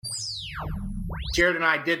Jared and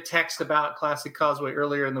I did text about Classic Causeway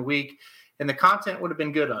earlier in the week, and the content would have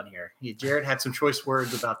been good on here. Jared had some choice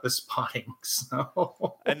words about the spotting.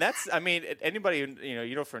 So, and that's, I mean, anybody,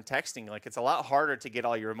 from texting, like it's a lot harder to get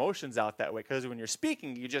all your emotions out that way because when you're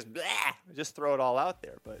speaking, you just throw it all out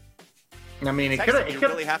there. But I mean, you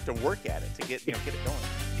really have to work at it to get it going.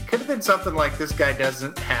 It could have been something like this guy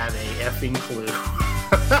doesn't have a effing clue.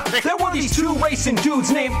 There were these two racing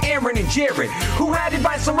dudes named Aaron and Jared who had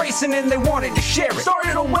advice on racing and they wanted to share it.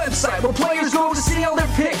 Started a website where players go to see all their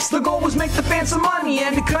picks. The goal was make the fans some money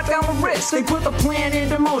and to cut down the risk. They put the plan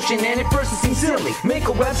into motion and at first it seemed silly. Make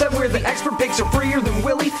a website where the expert picks are freer than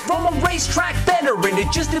Willie. From a racetrack veteran to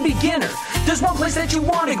just a beginner, there's one place that you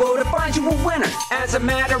want to go to find you a winner. As a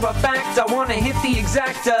matter of fact, I want to hit the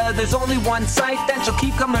exacta. There's only one site that you'll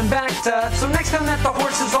keep coming back to. So next time that the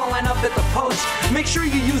horses all line up at the post, make sure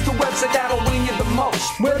you use the website that'll win you the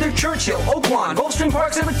most. Whether Churchill, Oaklawn, Gulfstream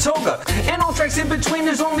Park, Saratoga, and all tracks in between,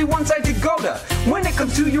 there's only one site to go to. When it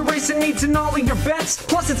comes to your racing needs and all of your bets,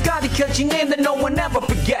 plus it's got a catchy name that no one ever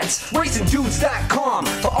forgets. RacingDudes.com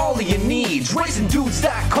for all of your needs.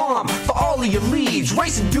 RacingDudes.com for all of your leads.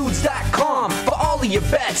 RacingDudes.com for all of your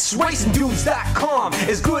bets. RacingDudes.com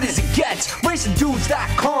as good as it gets.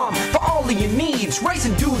 RacingDudes.com for all of your needs.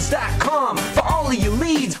 RacingDudes.com for all of your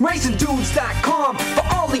leads. RacingDudes.com for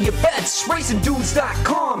all of your bets.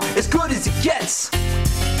 RacingDudes.com as good as it gets.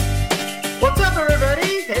 What's up, everybody?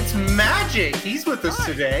 It's Magic. He's with us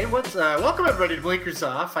today. Welcome, everybody, to Blinkers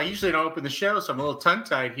Off. I usually don't open the show, so I'm a little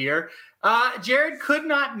tongue-tied here. Jared could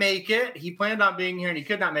not make it. He planned on being here, and he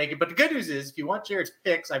could not make it. But the good news is, if you want Jared's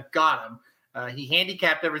picks, I've got him. He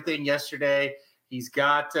handicapped everything yesterday. He's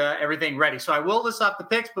got everything ready. So I will list off the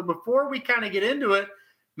picks. But before we kind of get into it,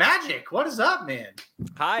 Magic, what is up, man?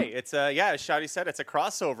 Hi, it's as Shouty said, it's a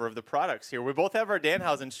crossover of the products here. We both have our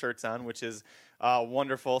Danhausen shirts on, which is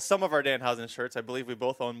wonderful. Some of our Danhausen shirts, I believe we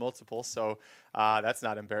both own multiple, so that's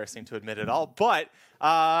not embarrassing to admit at all. But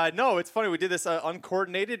no, it's funny. We did this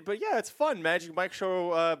uncoordinated, but yeah, it's fun. Magic Mike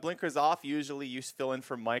show Blinkers Off. Usually you fill in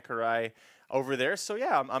for Mike or I over there. So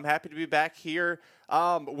yeah, I'm happy to be back here.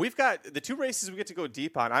 We've got the two races we get to go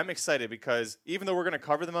deep on. I'm excited because even though we're going to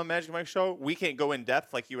cover them on Magic Mike Show, we can't go in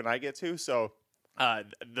depth like you and I get to. So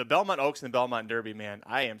the Belmont Oaks and the Belmont Derby, man,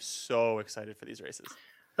 I am so excited for these races.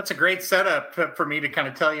 That's a great setup for me to kind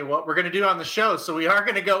of tell you what we're going to do on the show. So we are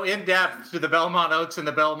going to go in depth to the Belmont Oaks and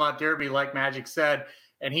the Belmont Derby, like Magic said.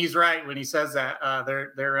 And he's right when he says that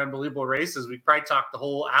they're unbelievable races. We probably talk the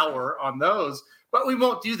whole hour on those, but we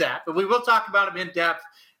won't do that. But we will talk about them in depth.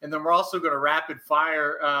 And then we're also going to rapid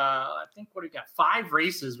fire. I think what we got 5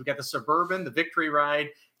 races. We got the Suburban, the Victory Ride,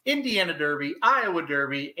 Indiana Derby, Iowa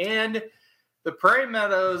Derby, and the Prairie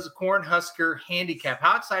Meadows Cornhusker Handicap.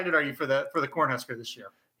 How excited are you for the Cornhusker this year?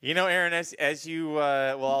 You know, Aaron, as you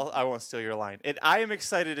well, I won't steal your line. I am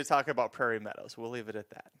excited to talk about Prairie Meadows. We'll leave it at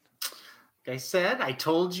that. Like I said, I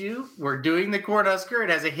told you we're doing the Cornhusker. It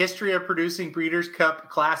has a history of producing Breeders' Cup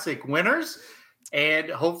Classic winners. And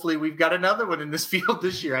hopefully we've got another one in this field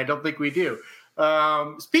this year. I don't think we do.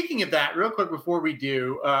 Speaking of that, real quick before we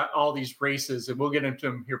do all these races, and we'll get into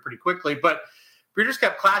them here pretty quickly, but Breeders'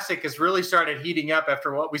 Cup Classic has really started heating up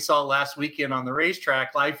after what we saw last weekend on the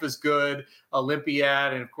racetrack. Life is Good,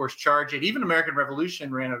 Olympiad, and of course Charge It. Even American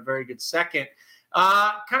Revolution ran a very good second.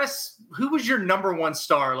 Who was your number one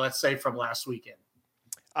star, let's say, from last weekend?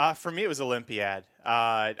 For me, it was Olympiad.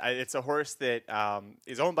 It's a horse that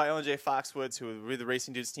is owned by Ellen J. Foxwoods, who with the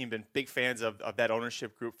Racing Dudes team been big fans of that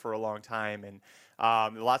ownership group for a long time, and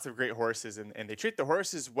lots of great horses, and they treat the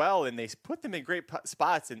horses well, and they put them in great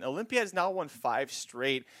spots. And Olympiad has now won 5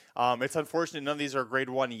 straight. It's unfortunate none of these are grade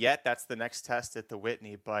 1 yet. That's the next test at the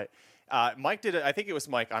Whitney. But Mike did, I think it was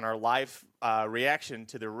Mike, on our live reaction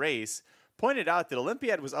to the race, pointed out that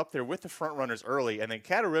Olympiad was up there with the front runners early, and then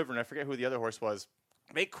Cattle River, and I forget who the other horse was,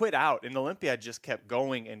 they quit out, and Olympiad just kept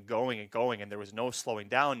going and going and going, and there was no slowing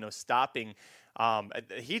down, no stopping.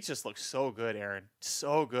 He just looked so good, Aaron,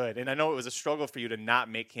 so good. And I know it was a struggle for you to not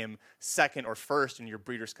make him second or first in your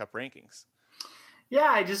Breeders' Cup rankings. Yeah,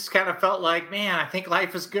 I just kind of felt like, man, I think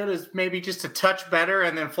Life is Good is maybe just a touch better,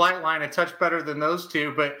 and then Flightline a touch better than those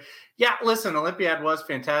two. But yeah, listen, Olympiad was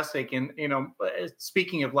fantastic. And,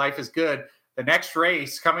 speaking of Life is Good, the next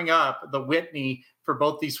race coming up, the Whitney, for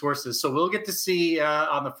both these horses. So we'll get to see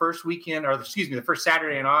on the first weekend, the first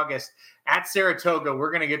Saturday in August at Saratoga,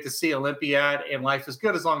 we're going to get to see Olympiad and Life is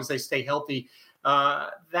Good as long as they stay healthy.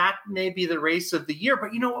 That may be the race of the year.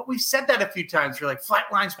 But you know what? We've said that a few times. You're like,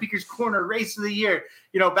 Flightline, Speaker's Corner, race of the year.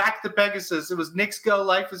 Back to Pegasus, it was Knicks Go,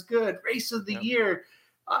 Life is Good, race of the year.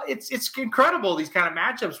 It's incredible, these kind of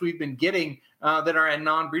matchups we've been getting that are at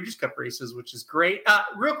non-Breeders' Cup races, which is great.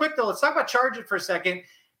 Real quick, though, let's talk about Charge It for a second.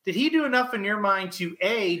 Did he do enough in your mind to,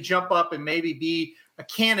 A, jump up and maybe be a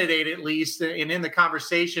candidate at least and in the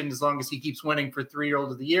conversation as long as he keeps winning for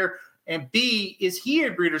 3-year-old of the year? And B, is he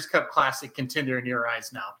a Breeders' Cup Classic contender in your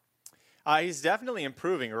eyes now? He's definitely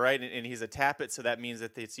improving, right? And he's a Tappet, so that means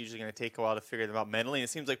that it's usually going to take a while to figure them out mentally. And it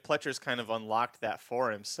seems like Pletcher's kind of unlocked that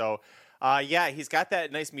for him. So, he's got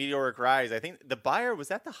that nice meteoric rise. I think the Beyer, was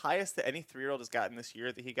that the highest that any 3-year-old has gotten this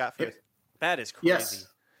year that he got for That is crazy.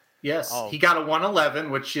 Yes. He got a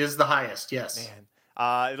 111, which is the highest, yes.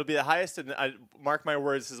 Man. It'll be the highest, and mark my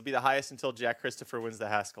words, this will be the highest until Jack Christopher wins the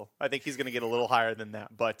Haskell. I think he's going to get a little higher than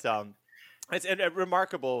that. But it's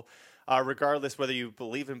remarkable. Regardless whether you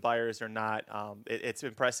believe in Beyers or not, it's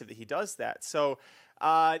impressive that he does that. So,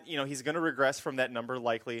 he's going to regress from that number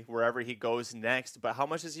likely wherever he goes next. But how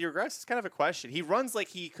much does he regress? It's kind of a question. He runs like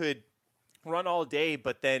he could run all day,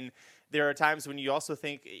 but then there are times when you also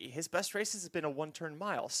think his best races has been a one-turn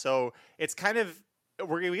mile. So it's kind of,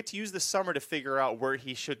 we're going to get to use the summer to figure out where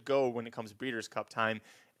he should go when it comes to Breeders' Cup time.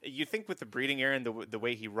 You think with the breeding area and the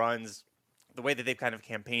way he runs, the way that they've kind of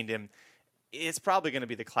campaigned him, it's probably going to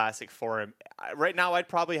be the Classic for him. Right now, I'd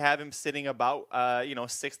probably have him sitting about,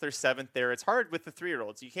 6th or 7th there. It's hard with the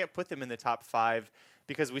 3-year-olds. You can't put them in the top 5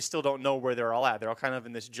 because we still don't know where they're all at. They're all kind of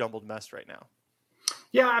in this jumbled mess right now.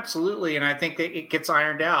 Yeah, absolutely. And I think that it gets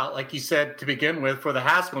ironed out, like you said, to begin with for the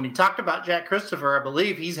Haskell. And you talked about Jack Christopher. I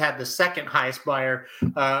believe he's had the second highest Beyer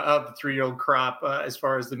of the 3-year-old crop as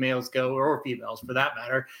far as the males go, or females for that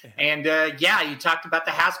matter. And you talked about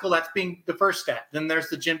the Haskell. That's being the first step. Then there's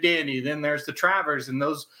the Jim Dandy. Then there's the Travers. And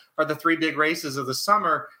those are the 3 big races of the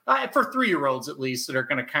summer for 3-year-olds at least that are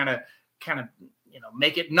going to kind of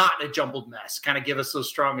make it not a jumbled mess, kind of give us those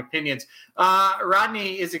strong opinions.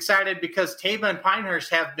 Rodney is excited because Taba and Pinehurst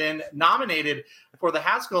have been nominated for the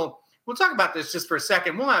Haskell. We'll talk about this just for a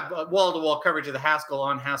second. We'll have wall-to-wall coverage of the Haskell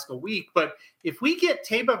on Haskell Week. But if we get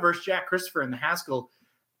Taba versus Jack Christopher in the Haskell,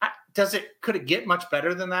 could it get much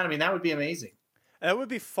better than that? I mean, that would be amazing. That would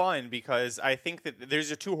be fun because I think that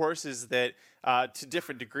there's 2 horses that, to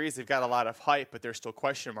different degrees, they've got a lot of hype, but there's still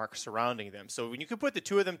question marks surrounding them. So when you can put the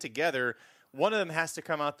 2 of them together, one of them has to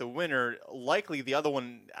come out the winner. Likely the other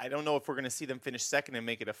one, I don't know if we're going to see them finish second and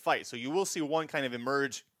make it a fight. So you will see one kind of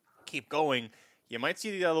emerge, keep going. You might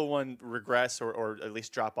see the other one regress or at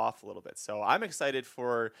least drop off a little bit. So I'm excited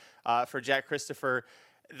for Jack Christopher.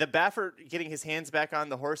 The Baffert getting his hands back on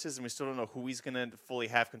the horses, and we still don't know who he's going to fully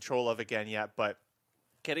have control of again yet, but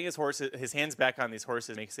getting his hands back on these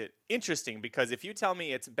horses makes it interesting because if you tell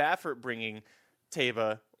me it's Baffert bringing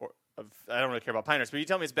Taba, I don't really care about Pinehurst, but you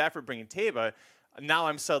tell me it's Baffert bringing Taba, now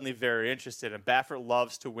I'm suddenly very interested. And Baffert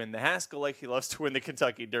loves to win the Haskell like he loves to win the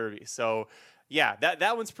Kentucky Derby. So, yeah,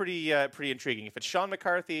 that one's pretty intriguing. If it's Sean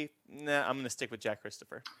McCarthy, I'm going to stick with Jack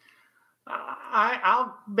Christopher.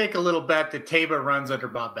 I'll make a little bet that Taba runs under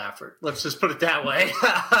Bob Baffert. Let's just put it that way,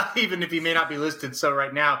 even if he may not be listed so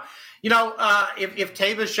right now. If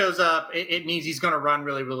Taba shows up, it means he's going to run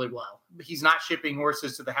really, really well. He's not shipping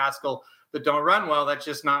horses to the Haskell that don't run well. That's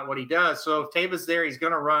just not what he does. So if Taba's there, he's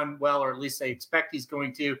going to run well, or at least they expect he's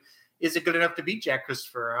going to. Is it good enough to beat Jack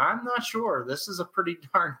Christopher? I'm not sure. This is a pretty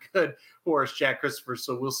darn good horse, Jack Christopher.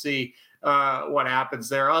 So we'll see what happens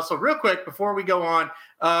there. Also, real quick, before we go on,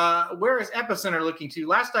 where is Epicenter looking to?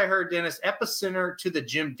 Last I heard, Dennis, Epicenter to the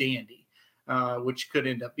Jim Dandy, which could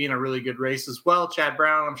end up being a really good race as well. Chad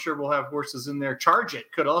Brown, I'm sure we'll have horses in there. Charge It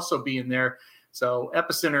could also be in there. So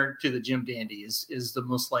Epicenter to the Jim Dandy is the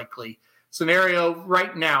most likely scenario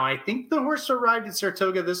right now. I think the horse arrived at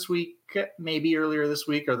Saratoga this week, maybe earlier this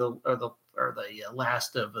week, or the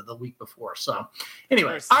last of the week before. So,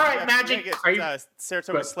 anyway, all right, Magic. Are you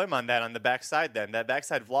Saratoga Slim on that on the backside? Then that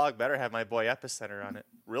backside vlog better have my boy Epicenter on it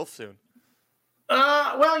real soon.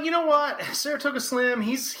 Well, you know what, Saratoga Slim,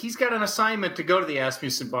 he's got an assignment to go to the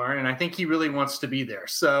Asmussen barn, and I think he really wants to be there.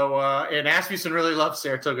 So, and Asmussen really loves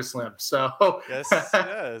Saratoga Slim. So, yes, he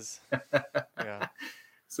does. Yeah.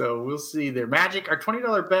 So we'll see there. Magic, our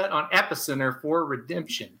 $20 bet on Epicenter for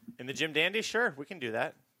redemption. In the Jim Dandy? Sure, we can do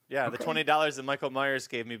that. Yeah, okay. The $20 that Michael Myers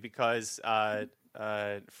gave me because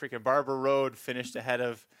freaking Barber Road finished ahead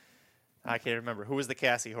of, I can't remember, who was the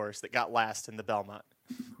Cassie horse that got last in the Belmont?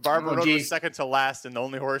 Barber Road was second to last, and the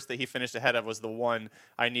only horse that he finished ahead of was the one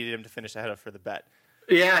I needed him to finish ahead of for the bet.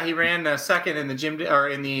 Yeah, he ran second in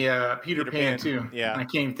the Peter Pan too. Yeah, I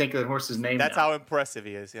can't even think of the horse's name. That's now. How impressive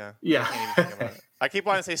he is. Yeah. Yeah. I can't even think about it. I keep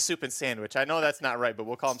wanting to say Soup and Sandwich. I know that's not right, but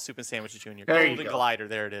we'll call him Soup and Sandwich Jr. Golden Glider.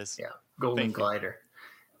 There it is. Yeah, Golden Glider.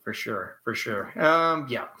 For sure.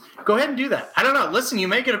 Yeah. Go ahead and do that. I don't know. Listen, you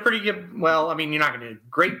may get a pretty good. Well, I mean, you're not going to get a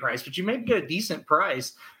great price, but you may get a decent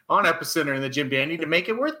price on Epicenter in the Jim Dandy to make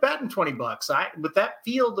it worth betting $20. With that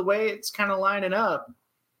field, the way it's kind of lining up,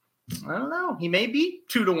 I don't know. He may be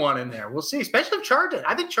 2-1 in there. We'll see, especially if Chargent.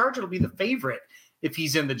 I think Chargent will be the favorite if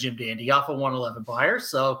he's in the Jim Dandy off a 111 buyer.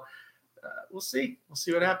 So we'll see. We'll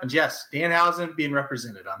see what happens. Yes, Danhausen being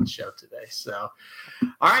represented on the show today. So,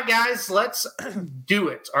 all right, guys, let's do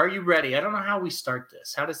it. Are you ready? I don't know how we start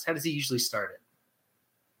this. How does he usually start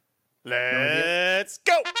it? Let's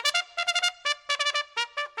go.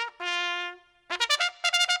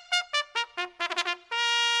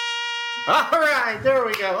 All right, there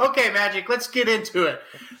we go. Okay, Magic, let's get into it.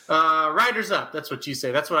 Riders up. That's what you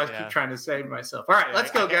say. That's what I keep trying to say to myself. All right,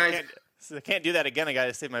 let's go, guys. I can't do that again. I got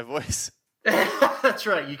to save my voice. That's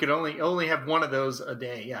right. You can only have one of those a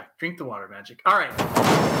day. Yeah, drink the water, Magic. All right.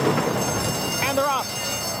 And they're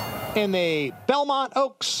off in the Belmont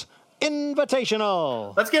Oaks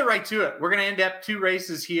Invitational. Let's get right to it. We're going to end up 2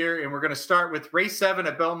 races here, and we're going to start with race 7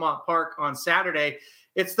 at Belmont Park on Saturday.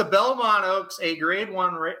 It's the Belmont Oaks, a grade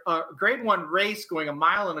one race going 1.25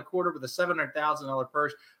 miles with a $700,000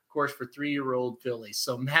 purse, of course, for 3-year-old fillies.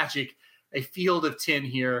 So Magic, a field of 10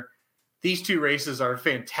 here. These 2 races are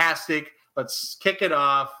fantastic. Let's kick it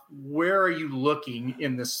off. Where are you looking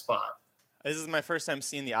in this spot? This is my first time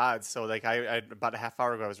seeing the odds. So like I about a half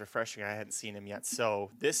hour ago, I was refreshing. I hadn't seen him yet. So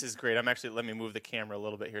this is great. Let me move the camera a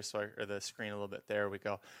little bit here. Or the screen a little bit. There we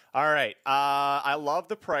go. All right. I love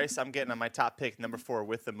the price I'm getting on my top pick, number 4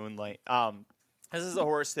 with the Moonlight. This is a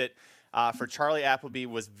horse that for Charlie Appleby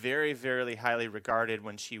was very, very highly regarded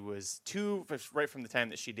when she was 2, right from the time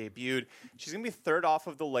that she debuted. She's going to be 3rd off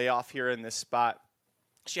of the layoff here in this spot.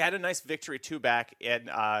 She had a nice victory 2 back in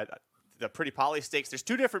the Pretty Polly Stakes. There's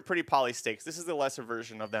 2 different Pretty Polly Stakes. This is the lesser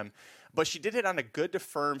version of them. But she did it on a good to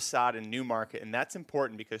firm sod in Newmarket, and that's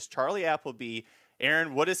important because Charlie Appleby,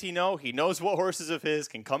 Aaron, what does he know? He knows what horses of his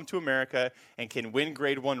can come to America and can win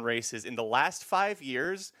Grade 1 races. In the last 5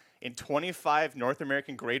 years, in 25 North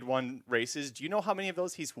American Grade 1 races, do you know how many of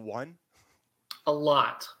those he's won? A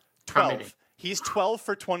lot. 12. He's 12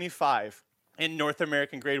 for 25 in North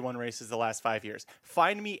American Grade 1 races the last 5 years.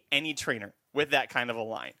 Find me any trainer with that kind of a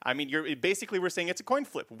line. I mean, we're saying it's a coin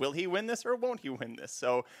flip. Will he win this or won't he win this?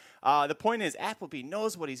 So the point is Appleby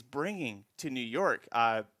knows what he's bringing to New York.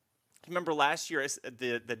 Remember last year,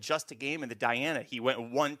 the Just a Game and the Diana, he went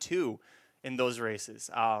 1-2 in those races.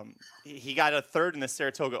 He got a 3rd in the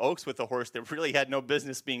Saratoga Oaks with a horse that really had no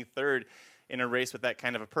business being 3rd in a race with that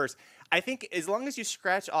kind of a purse. I think as long as you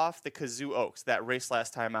scratch off the Kazoo Oaks, that race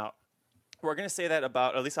last time out, we're going to say that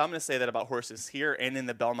about, at least I'm going to say that about horses here and in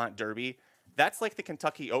the Belmont Derby. That's like the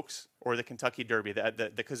Kentucky Oaks or the Kentucky Derby,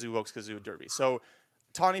 the Kazoo Oaks Kazoo Derby. So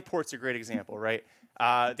Tawny Port's a great example, right?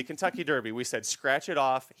 The Kentucky Derby, we said scratch it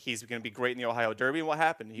off. He's going to be great in the Ohio Derby. And what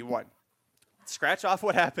happened? He won. Scratch off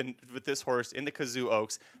what happened with this horse in the Kazoo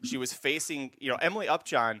Oaks. She was facing, Emily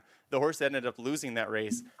Upjohn, the horse that ended up losing that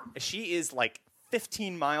race. She is like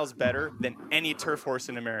 15 miles better than any turf horse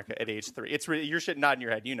in America at age 3. You're nodding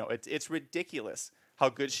your head. It's ridiculous how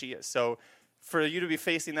good she is. So for you to be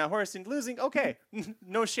facing that horse and losing, okay,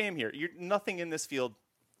 no shame here. Nothing in this field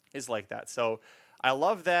is like that. So I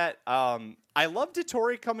love that. I love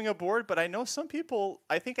Dettori coming aboard, but I know some people,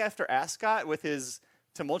 I think after Ascot with his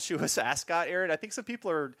tumultuous Ascot, Aaron, I think some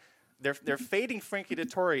people they're fading Frankie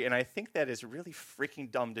Dettori, and I think that is really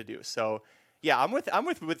freaking dumb to do. So yeah, I'm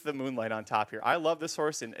with the Moonlight on top here. I love this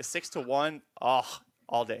horse, and a 6-1,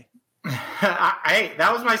 all day. Hey,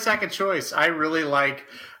 that was my second choice. I really like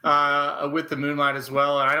with the Moonlight as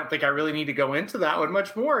well, and I don't think I really need to go into that one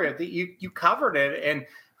much more. I think you covered it, and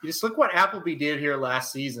you just look what Appleby did here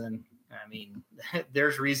last season. I mean,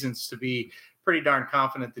 there's reasons to be pretty darn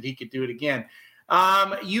confident that he could do it again.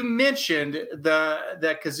 You mentioned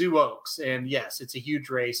the Kazoo Oaks, and yes, it's a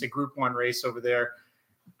huge race, a Group 1 race over there.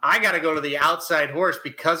 I got to go to the outside horse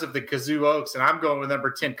because of the Kazoo Oaks, and I'm going with number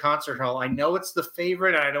 10, Concert Hall. I know it's the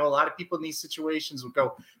favorite, and I know a lot of people in these situations will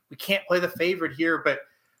go, we can't play the favorite here, but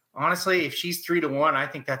honestly, if she's 3-1, I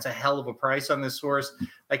think that's a hell of a price on this horse.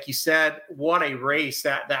 Like you said, what a race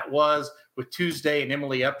that was with Tuesday and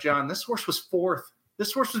Emily Upjohn. This horse was 4th.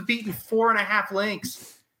 This horse was beaten 4.5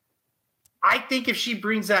 lengths. I think if she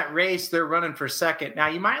brings that race, they're running for 2nd. Now,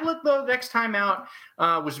 you might look, though, next time out,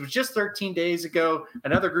 which was just 13 days ago,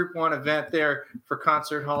 another Group 1 event there for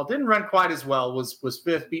Concert Hall. Didn't run quite as well, was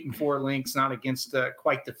 5th, beaten 4 lengths, not against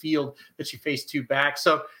quite the field that she faced 2 back.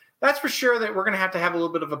 So that's for sure that we're going to have a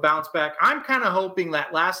little bit of a bounce back. I'm kind of hoping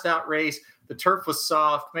that last out race, the turf was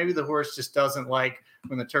soft. Maybe the horse just doesn't like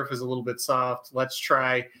when the turf is a little bit soft. Let's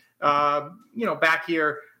try, back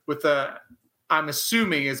here with I'm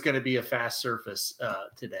assuming is going to be a fast surface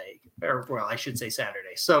today, or well, I should say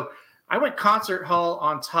Saturday. So I went Concert Hall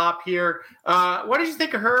on top here. What did you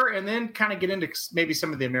think of her? And then kind of get into maybe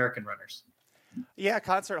some of the American runners. Yeah,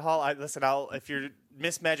 Concert Hall. If you're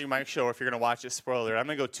mismatching my show, or if you're going to watch this spoiler, I'm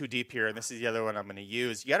going to go too deep here, and this is the other one I'm going to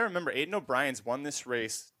use. You got to remember, Aiden O'Brien's won this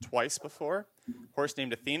race twice before. Horse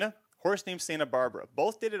named Athena, horse named Santa Barbara.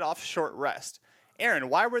 Both did it off short rest. Aaron,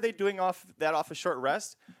 why were they doing off a short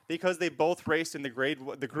rest? Because they both raced in the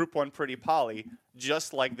Group 1 Pretty Polly,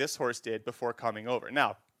 just like this horse did before coming over.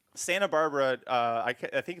 Now, Santa Barbara,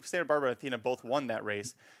 I think Santa Barbara and Athena both won that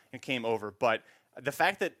race and came over, but the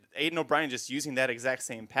fact that Aiden O'Brien just using that exact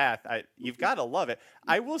same path, you've got to love it.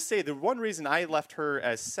 I will say the one reason I left her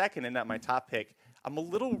as second and not my top pick, I'm a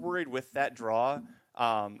little worried with that draw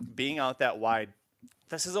being out that wide.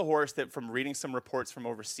 This is a horse that, from reading some reports from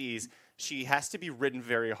overseas, she has to be ridden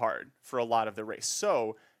very hard for a lot of the race.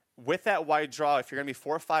 So with that wide draw, if you're going to be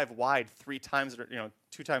 4 or 5 wide 3 times,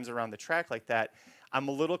 2 times around the track like that, I'm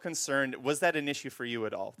a little concerned. Was that an issue for you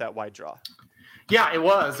at all, that wide draw? Yeah, it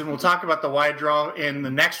was. And we'll talk about the wide draw in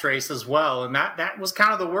the next race as well. And that was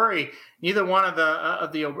kind of the worry. Neither one of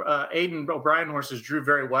the Aiden O'Brien horses drew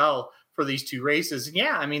very well for these 2 races. And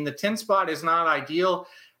yeah, I mean, the 10 spot is not ideal.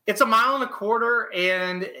 It's a 1.25 miles,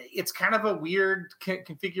 and it's kind of a weird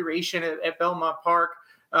configuration at Belmont Park.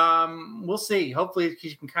 We'll see. Hopefully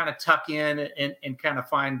he can kind of tuck in and kind of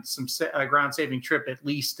find some ground saving trip, at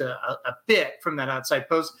least a bit from that outside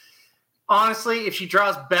post. Honestly, if she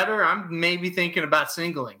draws better, I'm maybe thinking about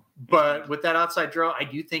singling. But with that outside draw, I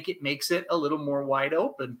do think it makes it a little more wide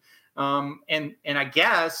open. And I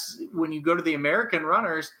guess when you go to the American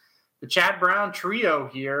runners, the Chad Brown trio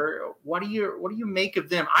here, what do you make of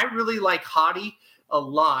them? I really like Hottie a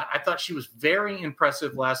lot. I thought she was very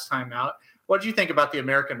impressive last time out. What did you think about the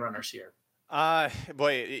American runners here?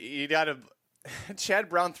 Boy, you got to. Chad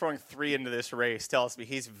Brown throwing 3 into this race tells me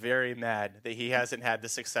he's very mad that he hasn't had the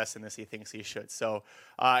success in this he thinks he should. So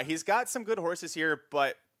he's got some good horses here,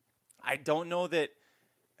 but I don't know that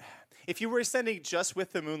if you were sending just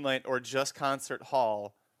with the Moonlight or just Concert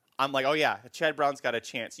Hall, I'm like, oh yeah, Chad Brown's got a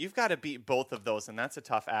chance. You've got to beat both of those, and that's a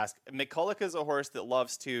tough ask. McCulloch is a horse that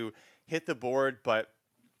loves to hit the board, but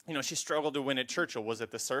she struggled to win at Churchill. Was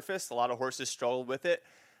it the surface? A lot of horses struggled with it.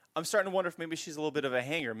 I'm starting to wonder if maybe she's a little bit of a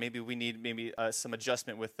hanger. Maybe we need some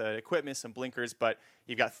adjustment with the equipment, some blinkers, but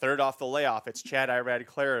you've got third off the layoff. It's Chad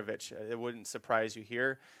Irad-Klarovich. It wouldn't surprise you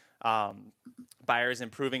here. Byers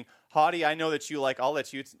improving. Hottie, I know that you like. I'll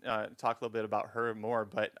let you talk a little bit about her more.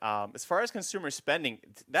 But as far as consumer spending,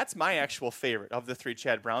 that's my actual favorite of the 3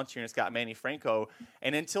 Chad Brown tier. It's got Manny Franco.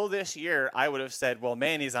 And until this year, I would have said, well,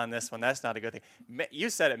 Manny's on this one. That's not a good thing. You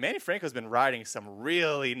said it. Manny Franco's been riding some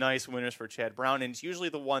really nice winners for Chad Brown, and it's usually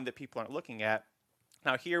the one that people aren't looking at.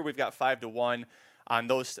 Now here we've got 5-1 on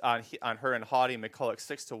those on her and Hottie. McCulloch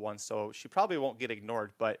 6-1, so she probably won't get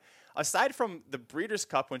ignored. But aside from the Breeders'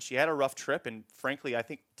 Cup when she had a rough trip, and frankly, I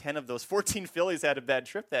think 10 of those 14 fillies had a bad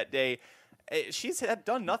trip that day, she's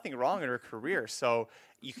done nothing wrong in her career. So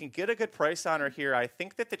you can get a good price on her here. I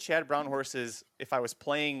think that the Chad Brown horses, if I was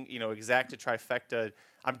playing, exacta trifecta,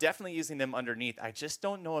 I'm definitely using them underneath. I just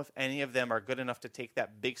don't know if any of them are good enough to take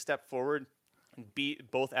that big step forward and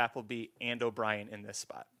beat both Appleby and O'Brien in this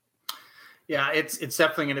spot. Yeah, it's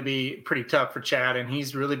definitely going to be pretty tough for Chad, and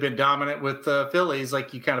he's really been dominant with the fillies,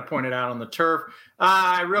 like you kind of pointed out on the turf.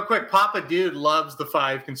 Real quick, Papa Dude loves the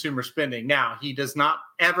 5 consumer spending. Now, he does not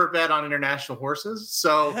ever bet on international horses,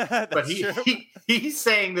 so but he's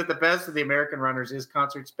saying that the best of the American runners is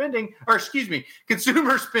consumer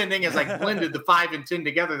spending, as I blended the 5 and 10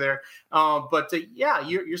 together there. Yeah,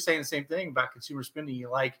 you're saying the same thing about consumer spending. You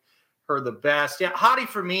like her the best. Yeah, Hottie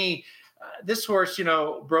for me. This horse,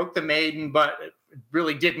 broke the maiden, but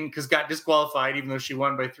really didn't because got disqualified, even though she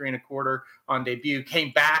won by 3 1/4 on debut.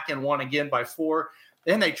 Came back and won again by 4.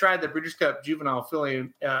 Then they tried the Breeders' Cup Juvenile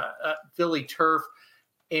filly turf,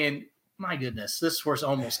 and my goodness, this horse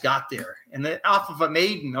almost got there. And then off of a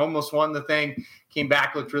maiden, almost won the thing. Came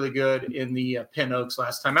back, looked really good in the Pin Oaks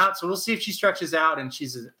last time out. So we'll see if she stretches out and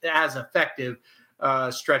she's as effective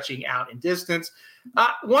stretching out in distance.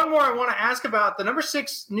 One more I want to ask about the number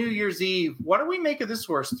 6 New Year's Eve. What do we make of this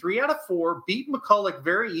horse? 3 out of 4, beat McCulloch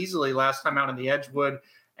very easily last time out in the Edgewood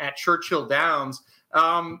at Churchill Downs.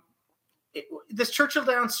 This Churchill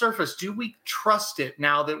Downs surface, do we trust it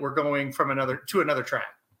now that we're going from another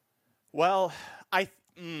track? Well,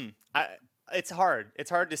 it's hard. It's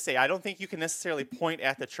hard to say. I don't think you can necessarily point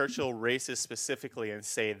at the Churchill races specifically and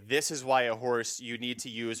say, this is why a horse you need to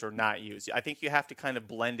use or not use. I think you have to kind of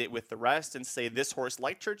blend it with the rest and say this horse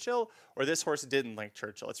liked Churchill or this horse didn't like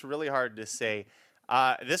Churchill. It's really hard to say.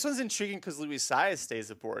 This one's intriguing because Louis Saez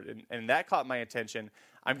stays aboard, and that caught my attention.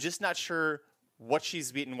 I'm just not sure what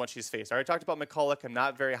she's beaten, what she's faced. I already talked about McCulloch. I'm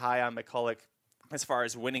not very high on McCulloch as far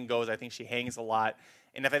as winning goes. I think she hangs a lot.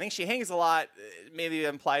 And if I think she hangs a lot, maybe it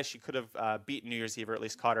implies she could have beaten New Year's Eve or at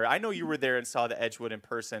least caught her. I know you were there and saw the Edgewood in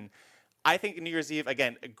person. I think New Year's Eve,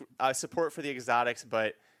 again, support for the exotics,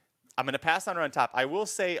 but I'm going to pass on her on top. I will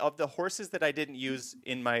say of the horses that I didn't use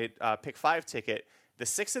in my pick 5 ticket, the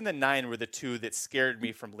 6 and the 9 were the two that scared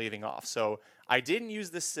me from leaving off. So I didn't use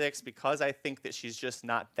the 6 because I think that she's just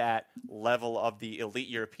not that level of the elite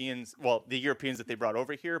Europeans, well, the Europeans that they brought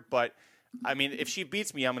over here. But, I mean, if she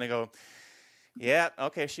beats me, I'm going to go, yeah,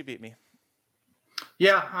 okay, she beat me.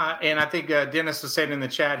 Yeah, and I think Dennis was saying in the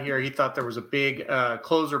chat here, he thought there was a big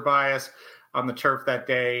closer bias on the turf that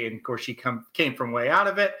day. And, of course, she came from way out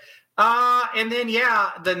of it. And then,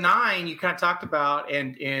 yeah, the 9 you kind of talked about,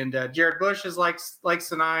 and Jared Bush likes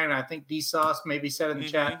the 9. I think D Sauce maybe said in the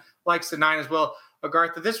chat likes the 9 as well.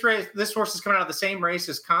 Agartha, this horse is coming out of the same race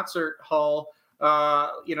as Concert Hall,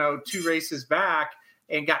 2 races back,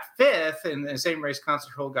 and got 5th. In the same race,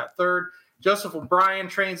 Concert Hall got 3rd. Joseph O'Brien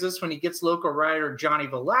trains this when he gets local rider Johnny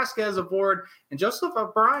Velasquez aboard. And Joseph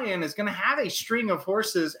O'Brien is going to have a string of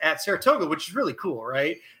horses at Saratoga, which is really cool,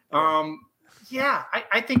 right? Yeah,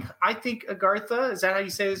 I think Agartha, is that how you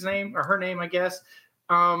say his name or her name, I guess?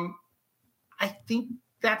 I think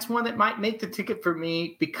that's one that might make the ticket for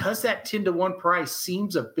me because that 10-1 price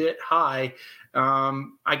seems a bit high.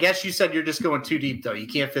 I guess you said you're just going too deep, though. You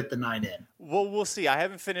can't fit the 9 in. Well, we'll see. I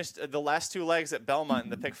haven't finished the last 2 legs at Belmont in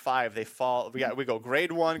the pick 5. They fall. We go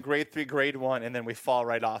grade 1, grade 3, grade 1, and then we fall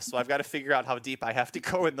right off. So I've got to figure out how deep I have to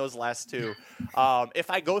go in those last 2. If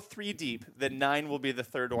I go 3 deep, then 9 will be the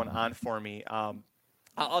third one on for me.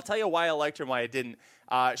 I'll tell you why I liked her and why I didn't.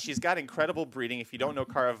 She's got incredible breeding. If you don't know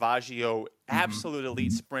Caravaggio, absolute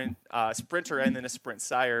elite sprinter and then a sprint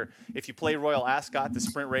sire. If you play Royal Ascot, the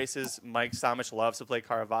sprint races, Mike Samich loves to play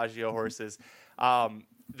Caravaggio horses.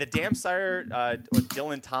 The dam sire,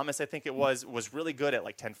 Dylan Thomas, I think it was really good at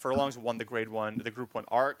like 10 furlongs, won the grade 1, the group 1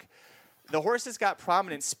 arc. The horse has got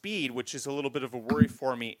prominent speed, which is a little bit of a worry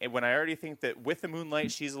for me. And when I already think that with the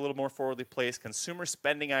Moonlight, she's a little more forwardly placed. Consumer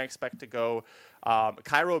spending, I expect to go.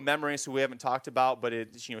 Cairo Memories, who we haven't talked about, but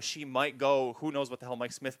she might go. Who knows what the hell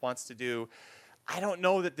Mike Smith wants to do? I don't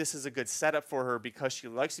know that this is a good setup for her because she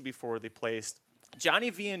likes to be forwardly placed.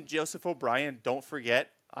 Johnny V and Joseph O'Brien, don't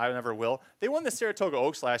forget, I never will. They won the Saratoga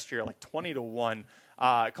Oaks last year like 20-1.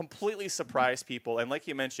 Completely surprised people. And like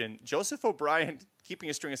you mentioned, Joseph O'Brien keeping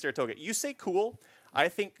a string of Saratoga. You say cool. I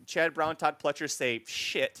think Chad Brown, Todd Pletcher say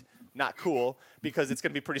shit, not cool, because it's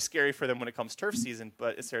going to be pretty scary for them when it comes turf season,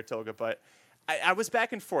 but it's Saratoga. But I was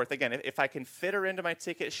back and forth. Again, if I can fit her into my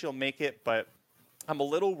ticket, she'll make it. But I'm a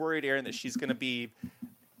little worried, Aaron, that she's going to be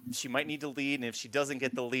 – she might need to lead. And if she doesn't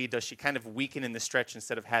get the lead, does she kind of weaken in the stretch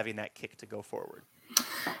instead of having that kick to go forward?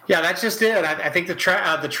 Yeah, that's just it. I think the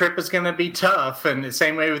trip is going to be tough, and the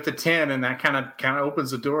same way with the 10, and that kind of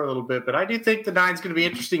opens the door a little bit. But I do think the 9 is going to be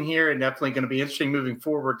interesting here, and definitely going to be interesting moving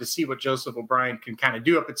forward to see what Joseph O'Brien can kind of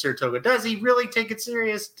do up at Saratoga. Does he really take it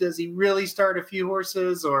serious? Does he really start a few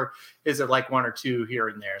horses, or is it like 1 or 2 here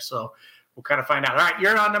and there? So we'll kind of find out. All right,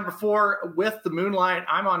 you're on number 4 with the Moonlight.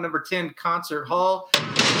 I'm on number 10, Concert Hall.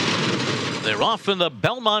 They're off in the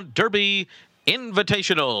Belmont Derby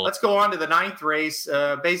Invitational. Let's go on to the 9th race,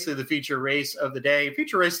 basically the feature race of the day,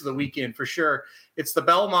 feature race of the weekend for sure. It's the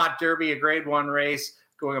Belmont Derby, a grade 1 race,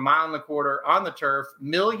 going 1.25 miles on the turf, $1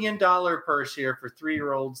 million purse here for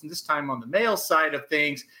 3-year-olds, and this time on the male side of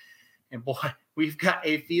things. And boy, we've got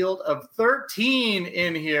a field of 13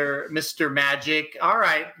 in here, Mr. Magic. All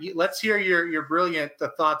right, let's hear your brilliant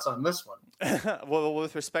thoughts on this one. Well,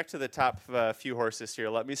 with respect to the top few horses here,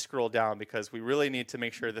 let me scroll down because we really need to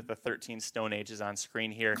make sure that the 13 Stone Age is on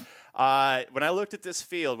screen here. When I looked at this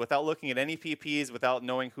field, without looking at any PPs, without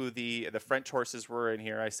knowing who the French horses were in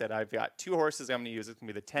here, I said, I've got 2 horses I'm going to use. It's going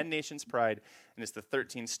to be the 10 Nations Pride, and it's the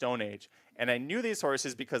 13 Stone Age. And I knew these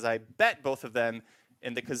horses because I bet both of them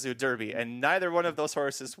in the Kazoo Derby, and neither one of those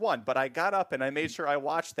horses won. But I got up and I made sure I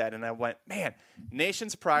watched that, and I went, man,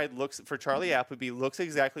 Nation's Pride for Charlie Appleby looks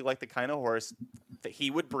exactly like the kind of horse that he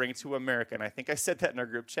would bring to America. And I think I said that in our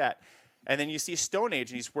group chat. And then you see Stone Age,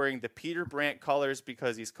 and he's wearing the Peter Brandt colors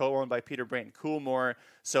because he's co-owned by Peter Brandt and Coolmore.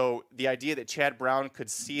 So the idea that Chad Brown could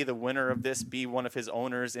see the winner of this be one of his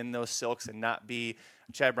owners in those silks and not be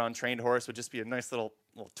a Chad Brown trained horse would just be a nice little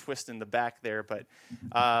twist in the back there. But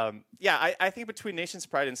I think between Nation's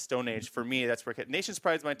Pride and Stone Age, for me, that's where Nation's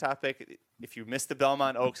Pride is my top pick. If you missed the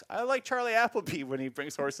Belmont Oaks, I like Charlie Appleby when he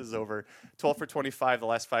brings horses over. 12 for 25 the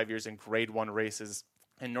last 5 years in grade 1 races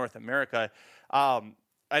in North America.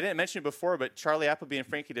 I didn't mention it before, but Charlie Appleby and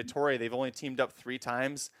Frankie Dettori, they've only teamed up 3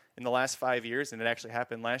 times in the last 5 years, and it actually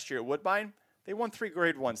happened last year at Woodbine. They won 3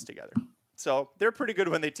 grade ones together. So they're pretty good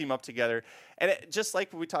when they team up together. And just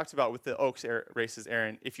like we talked about with the Oaks races,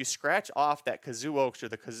 Aaron, if you scratch off that Kazoo Oaks or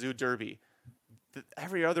the Kazoo Derby,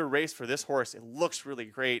 every other race for this horse, it looks really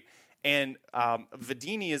great. And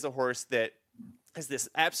Vedini is a horse that is this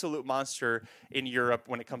absolute monster in Europe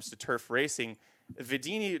when it comes to turf racing.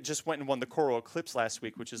 Vedini just went and won the Coral Eclipse last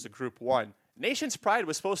week, which is a Group 1. Nation's Pride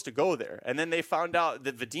was supposed to go there. And then they found out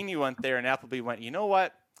that Vedini went there, and Appleby went, you know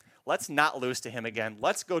what? Let's not lose to him again.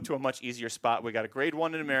 Let's go to a much easier spot. We got a grade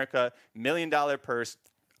 1 in America, $1 million purse.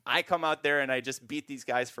 I come out there and I just beat these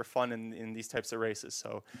guys for fun in these types of races.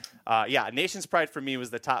 So, Nation's Pride for me was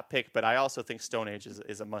the top pick, but I also think Stone Age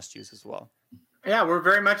is a must-use as well. Yeah, we're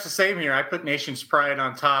very much the same here. I put Nation's Pride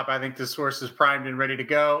on top. I think this horse is primed and ready to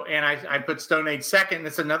go. And I put Stone Age second.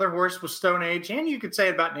 It's another horse with Stone Age. And you could say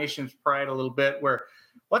about Nation's Pride a little bit where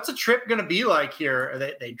what's a trip going to be like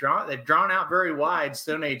here? They've drawn out very wide,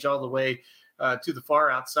 Stone Age all the way to the far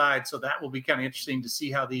outside. So that will be kind of interesting to see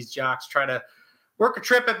how these jocks try to work a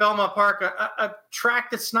trip at Belmont Park, a track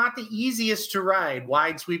that's not the easiest to ride.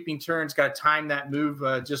 Wide sweeping turns, got to time that move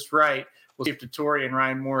just right. We'll see if Dettori and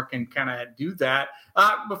Ryan Moore can kind of do that.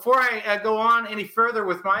 Before I go on any further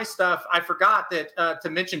with my stuff, I forgot that to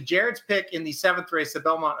mention Jared's pick in the 7th race at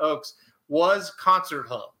Belmont Oaks was Concert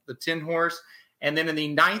Hall, the 10 horse. And then in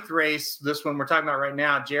the 9th race, this one we're talking about right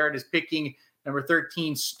now, Jared is picking number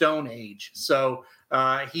 13, Stone Age. So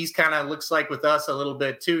he's kind of looks like with us a little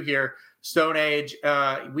bit too here. Stone Age,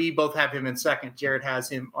 we both have him in second. Jared has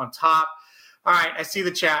him on top. All right, I see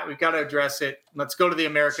the chat. We've got to address it. Let's go to the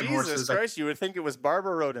American horses. Jesus Christ, you would think it was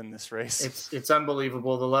Barbara Road in this race. It's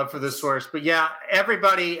unbelievable, the love for this horse. But yeah,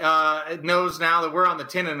 everybody knows now that we're on the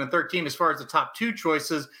 10 and the 13 as far as the top 2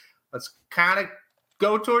 choices. Let's kind of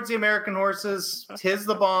go towards the American horses. Tiz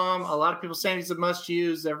the Bomb. A lot of people saying he's a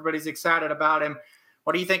must-use. Everybody's excited about him.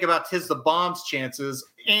 What do you think about Tiz the Bomb's chances?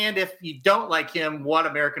 And if you don't like him, what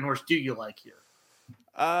American horse do you like here?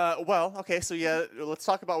 Let's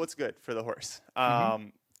talk about what's good for the horse.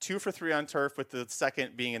 2 for 3 on turf, with the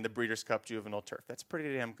second being in the Breeders' Cup Juvenile Turf. That's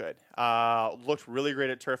pretty damn good. Looked really great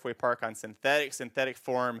at Turfway Park on synthetic. Synthetic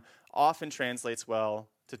form often translates well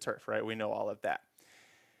to turf, right? We know all of that.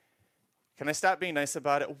 Can I stop being nice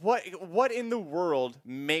about it? What in the world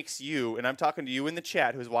makes you, and I'm talking to you in the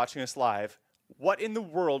chat who's watching us live, what in the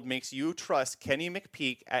world makes you trust Kenny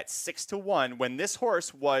McPeak at 6-1 when this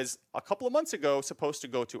horse was a couple of months ago supposed to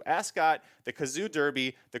go to Ascot, the Kazoo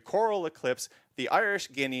Derby, the Coral Eclipse, the Irish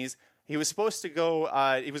Guineas? He was supposed to go,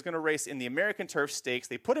 he was going to race in the American Turf Stakes.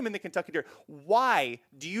 They put him in the Kentucky Derby. Why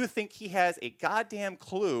do you think he has a goddamn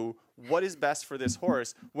clue what is best for this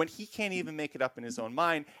horse when he can't even make it up in his own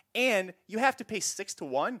mind? And you have to pay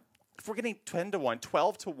 6-1? If we're getting 10-1,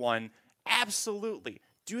 12-1, absolutely.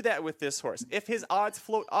 Do that with this horse. If his odds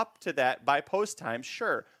float up to that by post time,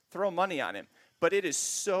 sure, throw money on him. But it is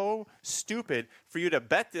so stupid for you to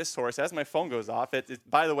bet this horse. As my phone goes off,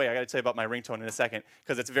 by the way, I got to tell you about my ringtone in a second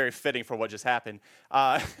because it's very fitting for what just happened.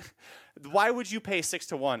 Why would you pay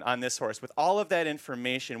 6-1 on this horse with all of that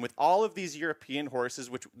information, with all of these European horses,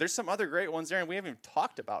 which there's some other great ones there and we haven't even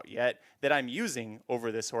talked about yet that I'm using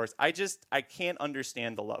over this horse? I can't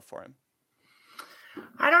understand the love for him.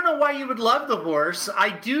 I don't know why you would love the horse.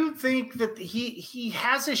 I do think that he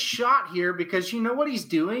has a shot here because you know what he's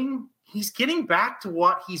doing? He's getting back to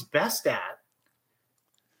what he's best at.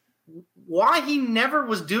 Why he never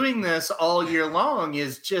was doing this all year long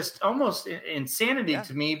is just almost insanity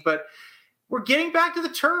to me, but we're getting back to the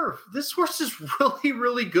turf. This horse is really,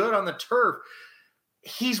 really good on the turf.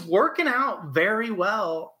 He's working out very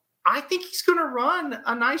well. I think he's going to run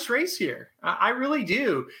a nice race here. I really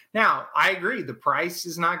do. Now, I agree. The price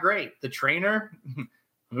is not great. The trainer,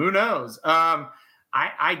 who knows?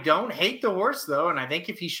 I don't hate the horse, though, and I think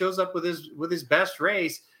if he shows up with his best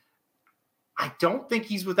race, I don't think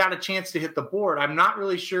he's without a chance to hit the board. I'm not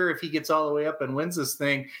really sure if he gets all the way up and wins this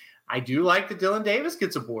thing. I do like that Dylan Davis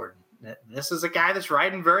gets aboard. This is a guy that's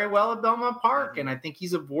riding very well at Belmont Park, and I think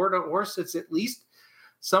he's aboard a horse that's at least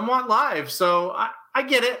somewhat live. So I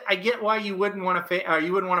get it. I get why you wouldn't want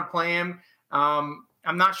to play him. I'm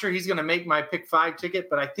not sure he's going to make my pick 5 ticket,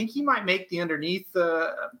 but I think he might make the underneath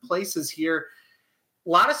places here. A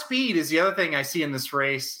lot of speed is the other thing I see in this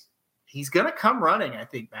race. He's going to come running, I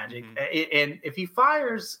think, Magic. And if he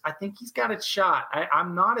fires, I think he's got a shot.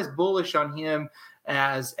 I'm not as bullish on him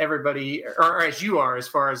as everybody or as you are, as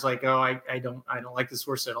far as like, I don't like this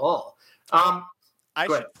horse at all. I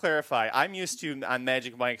should clarify. I'm used to on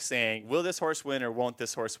Magic Mike saying, will this horse win or won't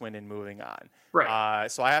this horse win, and moving on.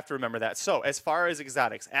 Right. So I have to remember that. So as far as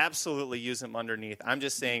exotics, absolutely use them underneath. I'm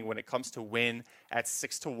just saying when it comes to win at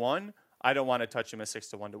 6-1, I don't want to touch him at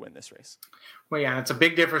 6-1 to win this race. Well, yeah, it's a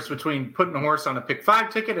big difference between putting a horse on a pick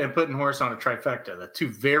 5 ticket and putting a horse on a trifecta. They're two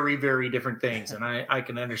very, very different things, and I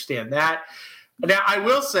can understand that. Now, I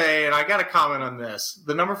will say, and I got to comment on this,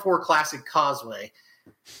 the number 4 Classic Causeway,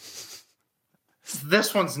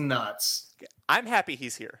 this one's nuts. I'm happy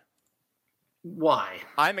he's here. Why?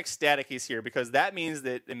 I'm ecstatic he's here because that means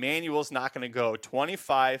that Emmanuel's not going to go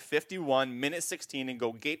 25-51, minute 16, and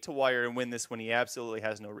go gate to wire and win this when he absolutely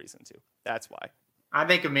has no reason to. That's why. I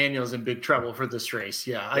think Emmanuel's in big trouble for this race.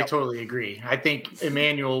 Yeah, I totally agree. I think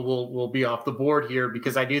Emmanuel will be off the board here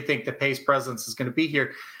because I do think the pace presence is going to be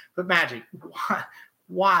here. But Magic,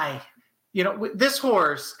 why? You know, this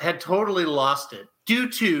horse had totally lost it due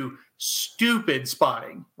to stupid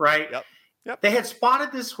spotting, right? Yep. They had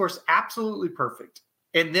spotted this horse absolutely perfect.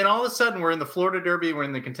 And then all of a sudden we're in the Florida Derby, we're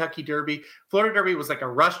in the Kentucky Derby. Florida Derby was like a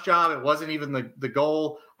rush job. It wasn't even the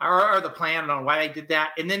goal or the plan on why they did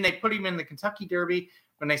that. And then they put him in the Kentucky Derby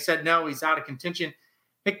when they said, no, he's out of contention.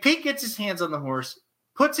 McPeak gets his hands on the horse,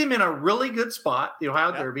 puts him in a really good spot, the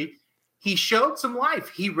Ohio Derby. He showed some life.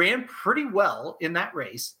 He ran pretty well in that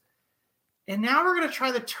race. And now we're going to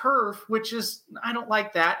try the turf, which is, I don't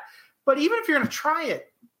like that. But even if you're going to try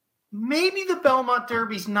it, maybe the Belmont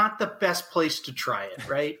Derby's not the best place to try it,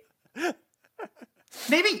 right?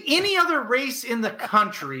 Maybe any other race in the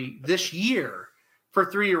country this year for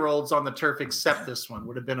 3-year-olds on the turf except this one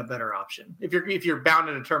would have been a better option if you're bound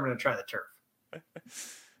and determined to try the turf.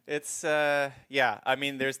 It's I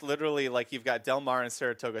mean, there's literally like you've got Del Mar and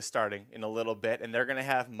Saratoga starting in a little bit, and they're gonna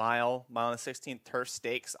have mile and 16 turf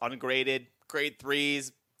stakes, ungraded, grade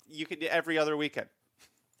 3s. You could do every other weekend.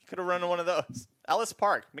 You could have run one of those. Ellis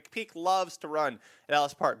Park. McPeak loves to run at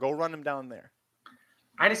Ellis Park. Go run him down there.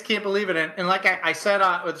 I just can't believe it. And like I said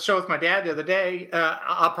with the show with my dad the other day,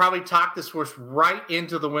 I'll probably talk this horse right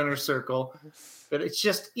into the winner's circle. But it's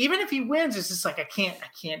just, even if he wins, it's just like, I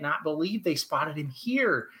can't not believe they spotted him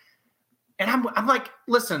here. And I'm like,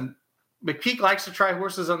 listen, McPeak likes to try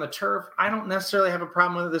horses on the turf. I don't necessarily have a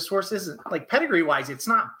problem with this horse. Isn't like pedigree-wise, it's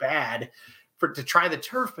not bad to try the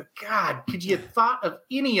turf, but God, could you have thought of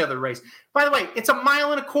any other race? By the way, it's 1.25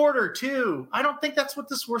 miles too. I don't think that's what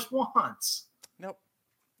this horse wants.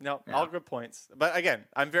 Nope. All good points. But again,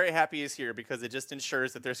 I'm very happy he's here because it just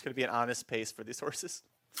ensures that there's going to be an honest pace for these horses.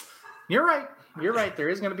 You're right. There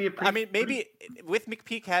is going to be a maybe with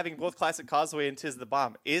McPeak having both Classic Causeway and Tiz the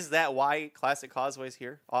Bomb, is that why Classic Causeway's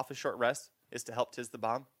here off a short rest, is to help Tiz the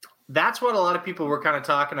Bomb? That's what a lot of people were kind of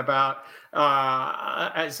talking about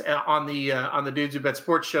as on the Dudes Who Bet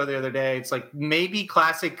Sports show the other day. It's like maybe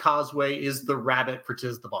Classic Causeway is the rabbit for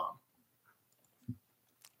Tiz the Bomb.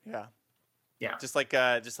 Yeah. Just like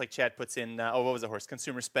Chad puts in. What was the horse?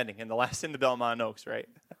 Consumer spending in the Belmont Oaks, right?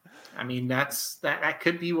 I mean, that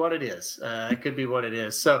could be what it is. It could be what it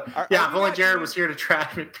is. So if only Jared was here to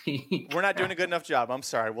track McPeak. We're not doing a good enough job. I'm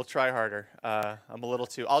sorry. We'll try harder. I'm a little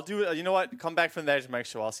too. I'll do. You know what? Come back from the Edge Mike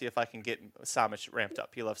show. I'll see if I can get Samich ramped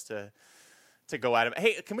up. He loves to go at him.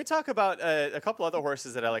 Hey, can we talk about a couple other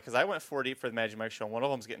horses that I like? Because I went 4 deep for the Magic Mike show. And one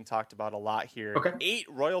of them's getting talked about a lot here. Okay. 8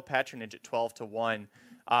 Royal Patronage at 12-1.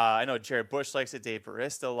 I know Jared Bush likes it. Dave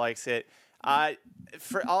Barista likes it. I'll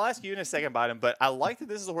ask you in a second about him, but I like that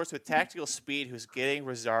this is a horse with tactical speed who's getting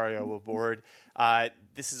Rosario aboard.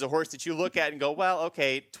 This is a horse that you look at and go, well,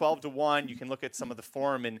 okay, 12-1. You can look at some of the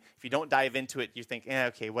form, and if you don't dive into it, you think,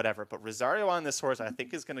 okay, whatever. But Rosario on this horse, I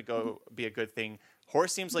think, is going to be a good thing.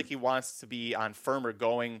 Horse seems like he wants to be on firmer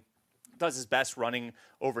going. Does his best running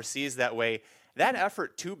overseas that way. That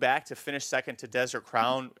effort 2 back to finish second to Desert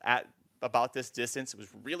Crown at about this distance. It was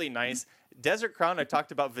really nice. Desert Crown, I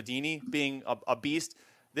talked about Vedini being a beast.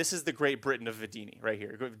 This is the Great Britain of Vedini right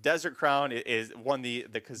here. Desert Crown won the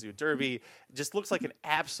Kazoo Derby. Just looks like an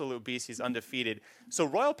absolute beast. He's undefeated. So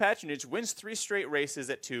Royal Patronage wins 3 straight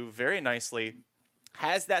races at 2 very nicely.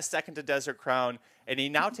 Has that second to Desert Crown, and he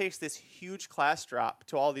now takes this huge class drop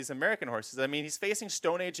to all these American horses. I mean, he's facing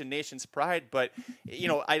Stone Age and Nation's Pride, but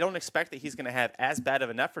I don't expect that he's going to have as bad of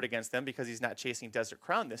an effort against them because he's not chasing Desert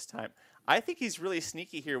Crown this time. I think he's really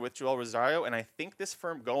sneaky here with Joel Rosario, and I think this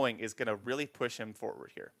firm going is going to really push him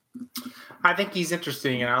forward here. I think he's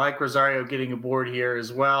interesting, and I like Rosario getting aboard here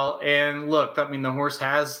as well. And look, I mean, the horse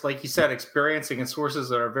has, like you said, experience against horses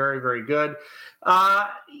that are very, very good.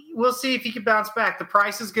 We'll see if he can bounce back. The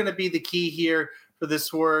price is going to be the key here for this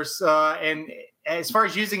horse. And as far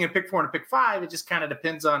as using a pick 4 and a pick 5, it just kind of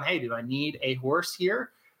depends on, hey, do I need a horse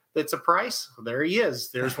here that's a price? Well, there he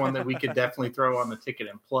is. There's one that we could definitely throw on the ticket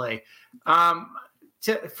and play.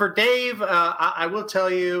 For Dave, I will tell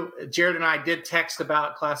you, Jared and I did text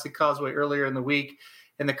about Classic Causeway earlier in the week.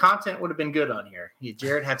 and the content would have been good on here.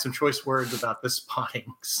 Jared had some choice words about the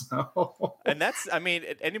spotting. So, and that's, I mean,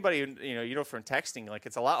 anybody, from texting, like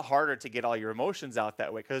it's a lot harder to get all your emotions out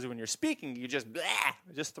that way, because when you're speaking, you just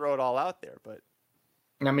throw it all out there. But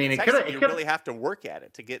I mean, you really have to work at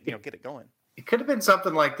it to get it going. It could have been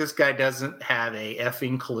something like, this guy doesn't have a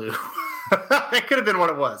effing clue. That could have been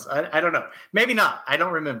what it was. I don't know. Maybe not. I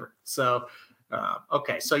don't remember. So,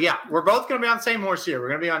 okay. So, yeah, we're both going to be on the same horse here. We're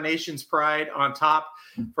going to be on Nation's Pride on top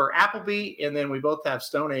for Appleby, and then we both have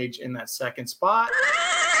Stone Age in that second spot.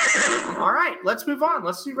 All right, let's move on.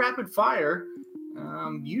 Let's do rapid fire.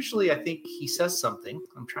 Usually, I think he says something.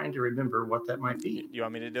 I'm trying to remember what that might be. You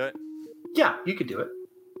want me to do it? Yeah, you could do it.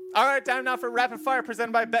 All right, time now for Rapid Fire,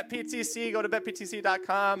 presented by BetPTC. Go to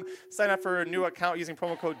betptc.com, sign up for a new account using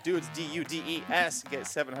promo code DUDES, DUDES. Get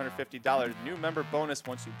 $750 new member bonus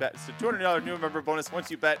once you bet. So $200 new member bonus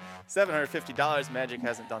once you bet, $750. Magic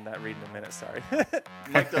hasn't done that read in a minute, sorry.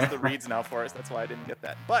 Mike does the reads now for us. That's why I didn't get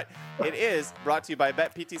that. But it is brought to you by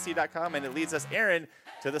betptc.com, and it leads us, Aaron,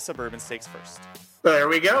 to the Suburban Stakes first. There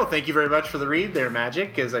we go. Thank you very much for the read there,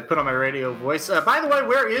 Magic, as I put on my radio voice. By the way,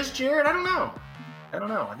 where is Jared? I don't know.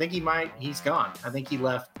 I think he's gone. I think he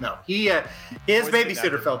left. No, his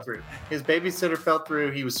babysitter fell through. His babysitter fell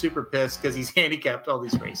through. He was super pissed because he's handicapped all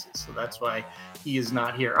these races. So that's why he is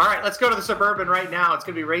not here. All right, let's go to the Suburban right now. It's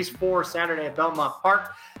going to be race 4 Saturday at Belmont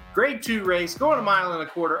Park. Grade 2 race, going a mile and a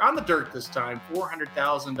quarter on the dirt this time.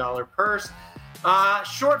 $400,000 purse.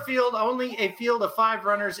 Short field, only a field of 5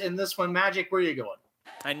 runners in this one. Magic, where are you going?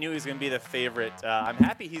 I knew he was going to be the favorite. I'm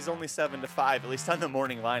happy he's only 7-5, at least on the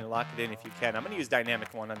morning line. Lock it in if you can. I'm going to use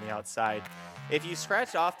Dynamic One on the outside. If you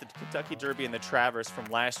scratch off the Kentucky Derby and the Travers from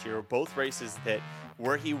last year, both races that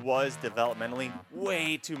where he was developmentally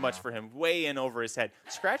way too much for him, way in over his head.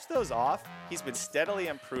 Scratch those off. He's been steadily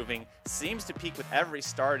improving, seems to peak with every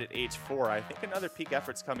start at age 4. I think another peak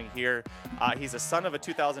effort's coming here. He's a son of a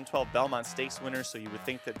 2012 Belmont Stakes winner, so you would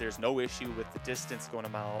think that there's no issue with the distance, going a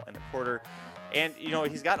mile and a quarter. And,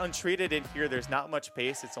 he's got Untreated in here. There's not much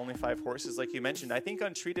pace. It's only 5 horses, like you mentioned. I think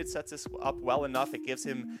Untreated sets us up well enough. It gives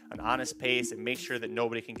him an honest pace and makes sure that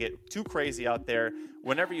nobody can get too crazy out there.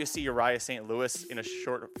 Whenever you see Uriah St. Louis in a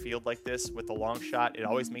short field like this with a long shot, it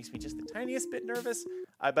always makes me just the tiniest bit nervous.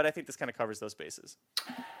 But I think this kind of covers those bases.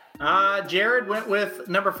 Jared went with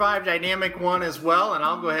number 5, Dynamic One as well, and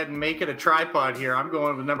I'll go ahead and make it a tripod here. I'm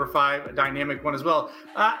going with number 5, Dynamic One as well.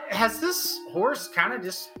 Has this horse kind of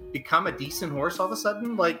just become a decent horse all of a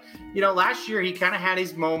sudden? Like, last year he kind of had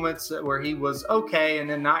his moments where he was okay and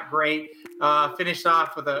then not great. Finished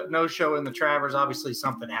off with a no-show in the Travers. Obviously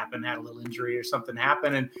something happened, had a little injury or something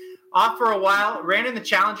happened, and off for a while, ran in the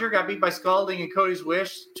Challenger, got beat by Scalding and Cody's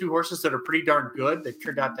Wish, 2 horses that are pretty darn good. They've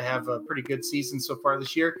turned out to have a pretty good season so far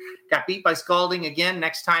this year. Got beat by Scalding again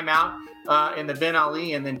next time out in the Ben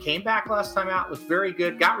Ali, and then came back last time out, was very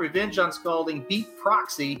good. Got revenge on Scalding, beat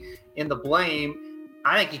Proxy in the Blame.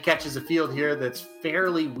 I think he catches a field here that's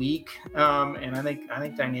fairly weak, and I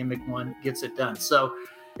think Dynamic One gets it done. So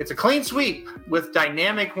it's a clean sweep with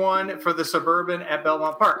Dynamic One for the Suburban at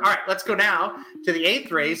Belmont Park. All right, let's go now to the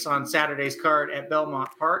 8th race on Saturday's card at Belmont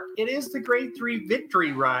Park. It is the Grade 3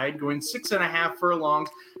 Victory Ride, going 6.5 furlongs,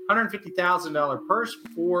 $150,000 purse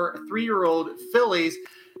for 3-year-old fillies.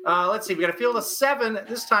 Let's see, we got a field of 7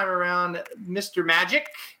 this time around. Mr. Magic,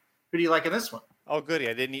 who do you like in this one? Oh, goody.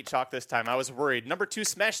 I didn't eat chalk this time. I was worried. Number 2,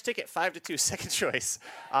 Smash Ticket, 5-2, second choice.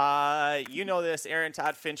 You know this. Aaron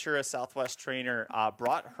Todd Fincher, a Southwest trainer,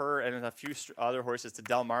 brought her and a few other horses to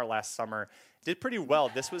Del Mar last summer. Did pretty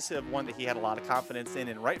well. This was one that he had a lot of confidence in,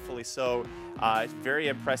 and rightfully so. Very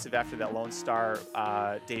impressive after that Lone Star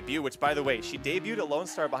debut, which, by the way, she debuted at Lone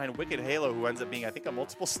Star behind Wicked Halo, who ends up being, I think, a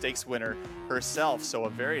multiple stakes winner herself. So a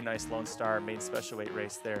very nice Lone Star main special weight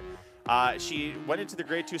race there. She went into the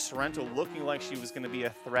Grade 2 Sorrento looking like she was going to be a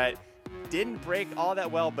threat. Didn't break all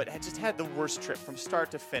that well, but had just had the worst trip from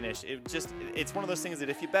start to finish. It's one of those things that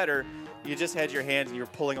if you bet her, you just had your hands and you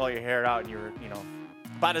were pulling all your hair out and you were,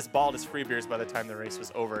 about as bald as Free Beers by the time the race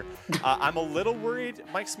was over. I'm a little worried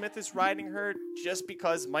Mike Smith is riding her just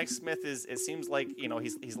because Mike Smith it seems like,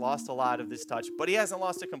 he's lost a lot of this touch, but he hasn't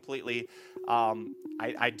lost it completely.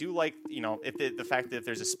 I do like, the fact that if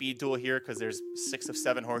there's a speed duel here, because there's 6 of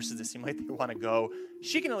 7 horses that seem like they want to go,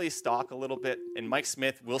 she can at least stalk a little bit, and Mike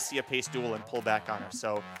Smith will see a pace duel and pull back on her.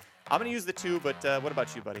 So I'm going to use the 2, but what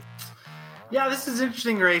about you, buddy? Yeah, this is an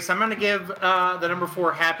interesting race. I'm going to give the number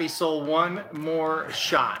 4 Happy Soul one more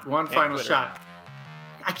shot, one final shot.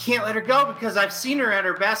 I can't let her go because I've seen her at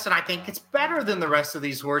her best, and I think it's better than the rest of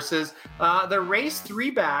these horses. The race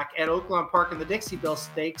 3 back at Oaklawn Park in the Dixie Belle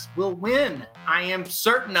Stakes will win. I am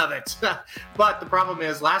certain of it. But the problem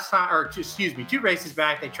is 2 races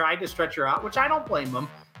back, they tried to stretch her out, which I don't blame them,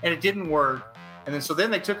 and it didn't work. And then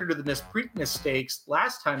they took her to the Miss Preakness Stakes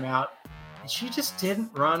last time out, and she just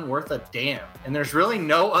didn't run worth a damn. And there's really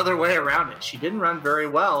no other way around it. She didn't run very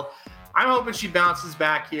well. I'm hoping she bounces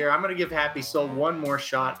back here. I'm going to give Happy Soul one more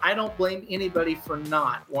shot. I don't blame anybody for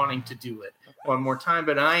not wanting to do it one more time,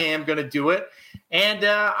 but I am going to do it. And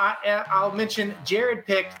I'll mention Jared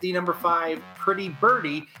picked the number 5, Pretty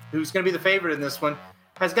Birdie, who's going to be the favorite in this one.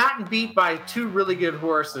 Has gotten beat by 2 really good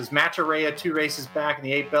horses. Macharea 2 races back in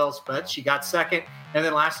the 8 bells, but she got second. And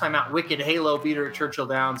then last time out, Wicked Halo beat her at Churchill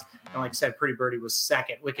Downs. And like I said, Pretty Birdie was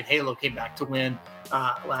second. Wicked Halo came back to win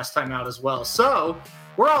last time out as well. So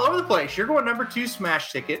we're all over the place. You're going number 2,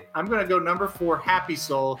 Smash Ticket. I'm going to go number 4, Happy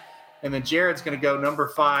Soul. And then Jared's going to go number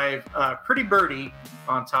 5, Pretty Birdie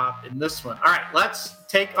on top in this one. All right, let's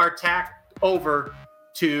take our tack over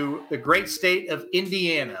to the great state of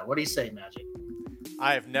Indiana. What do you say, Magic?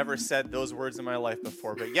 I have never said those words in my life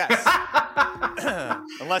before, but yes.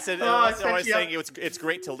 unless I was saying it's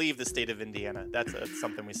great to leave the state of Indiana. That's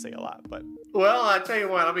something we say a lot. But well, I'll tell you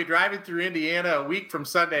what, I'll be driving through Indiana a week from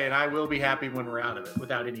Sunday, and I will be happy when we're out of it,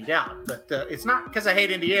 without any doubt. But it's not because I hate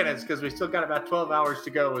Indiana. It's because we still got about 12 hours to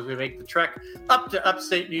go as we make the trek up to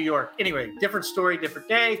upstate New York. Anyway, different story, different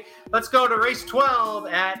day. Let's go to race 12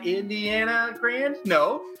 at Indiana Grand.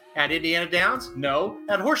 No. At Indiana Downs? No.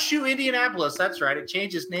 At Horseshoe Indianapolis. That's right. It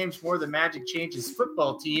changes names more than Magic changes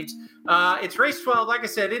football teams. It's race 12. Like I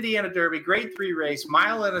said, Indiana Derby, grade 3 race,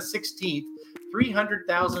 mile and a 16th,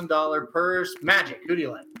 $300,000 purse. Magic, who do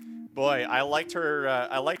you like? Boy, I liked her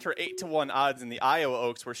 8-1 odds in the Iowa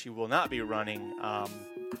Oaks, where she will not be running.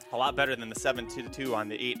 A lot better than the 7-2 on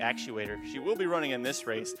the 8 actuator. She will be running in this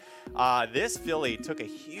race. This filly took a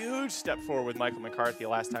huge step forward with Michael McCarthy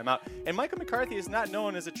last time out. And Michael McCarthy is not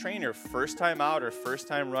known as a trainer. First time out or first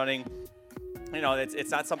time running. You know,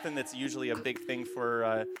 it's not something that's usually a big thing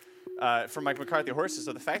for Mike McCarthy horses.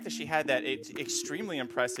 So the fact that she had that extremely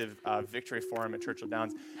impressive victory for him at Churchill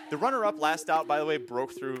Downs. The runner-up last out, by the way,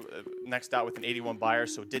 broke through next out with an 81 buyer,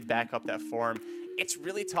 so did back up that form. It's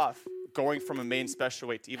really tough going from a main special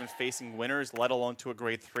weight to even facing winners, let alone to a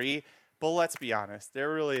grade 3. But let's be honest,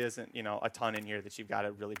 there really isn't, a ton in here that you've got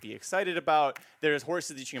to really be excited about. There's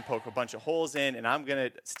horses that you can poke a bunch of holes in, and I'm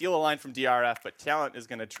going to steal a line from DRF, but talent is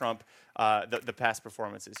going to trump the past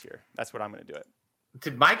performances here. That's what I'm going to do it.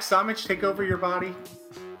 Did Mike Somich take over your body?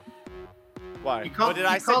 Why? Did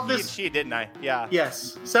I say he and she, didn't I? Yeah.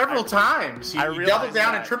 Yes, several times. You doubled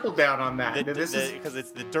down and tripled down on that. Because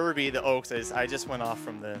it's the Derby, the Oaks. I just went off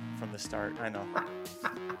from the start. I know.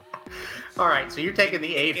 All right, so you're taking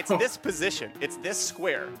the 8. It's this position. It's this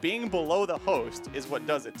square. Being below the host is what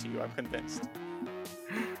does it to you. I'm convinced.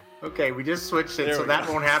 Okay, we just switched it, so that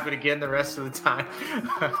won't happen again the rest of the time.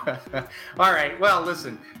 All right, well,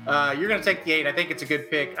 listen, you're going to take the 8. I think it's a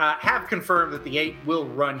good pick. Have confirmed that the 8 will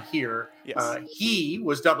run here. Yes. He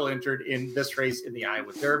was double entered in this race in the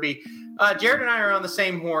Iowa Derby. Jared and I are on the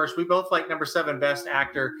same horse. We both like number 7 best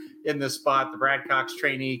actor in this spot, the Brad Cox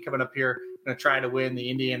trainee coming up here. Going to try to win the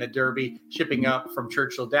Indiana Derby, shipping up from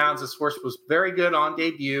Churchill Downs. This horse was very good on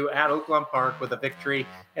debut at Oaklawn Park with a victory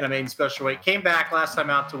in a maiden special weight. Came back last time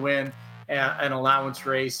out to win an allowance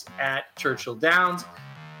race at Churchill Downs.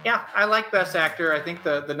 Yeah, I like best actor. I think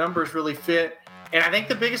the numbers really fit. And I think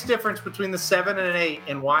the biggest difference between the 7 and an 8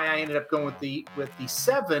 and why I ended up going with the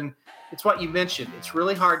 7, it's what you mentioned. It's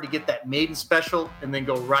really hard to get that maiden special and then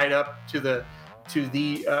go right up to the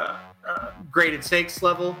graded stakes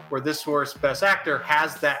level, where this horse, best actor,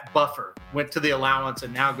 has that buffer, went to the allowance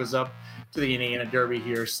and now goes up to the Indiana Derby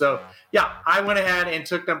here. So yeah, I went ahead and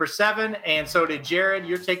took number 7, and so did Jared.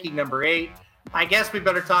 You're taking number 8. I guess we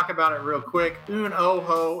better talk about it real quick. Un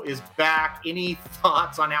Oho is back. Any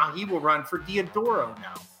thoughts on how he will run for Diodoro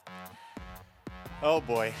now? Oh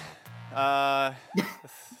boy.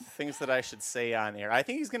 Things that I should say on air. I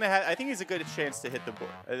think he's a good chance to hit the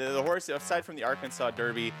board. The horse, aside from the Arkansas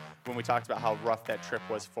Derby, when we talked about how rough that trip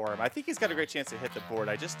was for him, I think he's got a great chance to hit the board.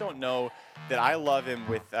 I just don't know that I love him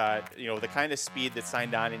with the kind of speed that's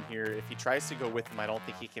signed on in here. If he tries to go with him, I don't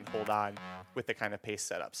think he can hold on with the kind of pace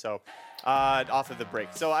setup. So off of the break.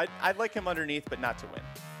 So I'd like him underneath, but not to win.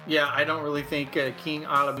 Yeah, I don't really think Un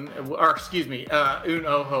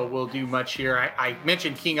Oho will do much here. I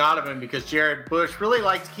mentioned King Ottoman because Jared Bush really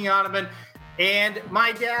likes King Ottoman, and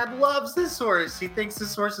my dad loves this horse. He thinks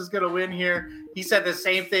this horse is going to win here. He said the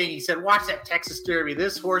same thing. He said, watch that Texas Derby.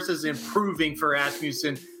 This horse is improving for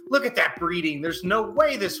Asmussen. Look at that breeding. There's no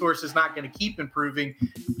way this horse is not going to keep improving.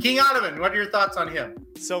 King Ottoman, what are your thoughts on him?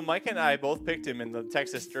 So Mike and I both picked him in the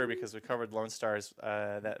Texas Derby because we covered Lone Stars,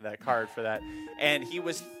 that card for that. And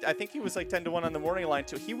I think he was like 10-1 on the morning line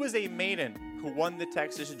too. He was a maiden who won the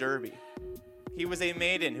Texas Derby.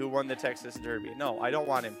 No, I don't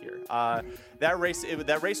want him here. That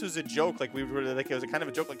race was a joke. Like it was a kind of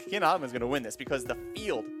a joke. Like King Ottoman's going to win this because the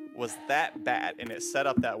field was that bad and it set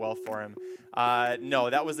up that well for him. No,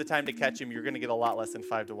 that was the time to catch him. You're going to get a lot less than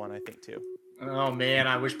 5-1, I think, too. Oh, man,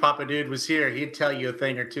 I wish Papa Dude was here. He'd tell you a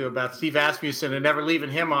thing or two about Steve Asmussen and never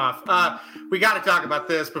leaving him off. We got to talk about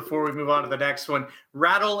this before we move on to the next one.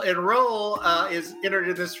 Rattle and Roll is entered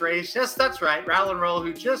in this race. Yes, that's right. Rattle and Roll,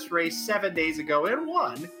 who just raced 7 days ago and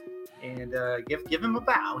won. And give him a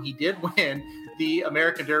bow. He did win the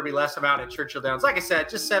American Derby last time out at Churchill Downs. Like I said,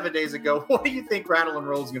 just 7 days ago. What do you think Rattle and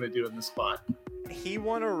Roll is going to do in this spot? He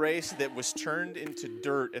won a race that was turned into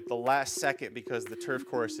dirt at the last second because the turf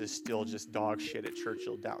course is still just dog shit at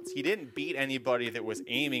Churchill Downs. He didn't beat anybody that was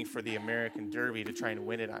aiming for the American Derby to try and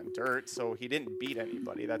win it on dirt, so he didn't beat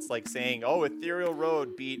anybody. That's like saying, Ethereal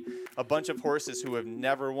Road beat a bunch of horses who have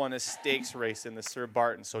never won a stakes race in the Sir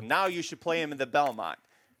Barton, so now you should play him in the Belmont.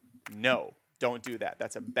 No, don't do that.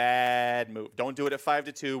 That's a bad move. Don't do it at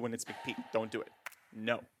 5-2 when it's McPeak. Don't do it.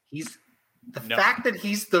 No. The fact that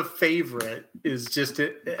he's the favorite is just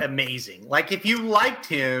amazing. Like if you liked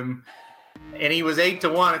him and he was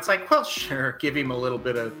 8-1, it's like, well, sure, give him a little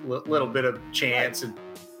bit of chance.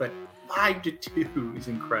 But 5-2 is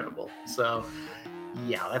incredible. So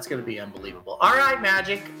yeah, that's going to be unbelievable. All right,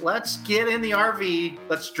 Magic, let's get in the RV.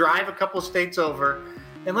 Let's drive a couple states over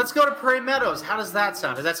and let's go to Prairie Meadows. How does that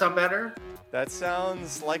sound? Does that sound better? That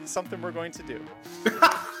sounds like something we're going to do.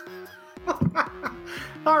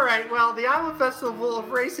 All right, well, the Iowa Festival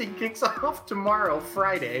of Racing kicks off tomorrow,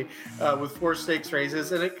 Friday, with 4 stakes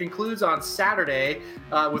races, and it concludes on Saturday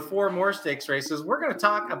with 4 more stakes races. We're going to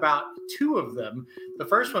talk about 2 of them. The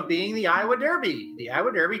first one being the Iowa Derby. The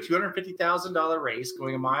Iowa Derby, $250,000 race,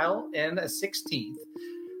 going 1 mile and a 16th.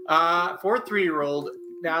 For 3-year-old,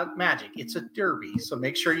 now, Magic, it's a Derby, so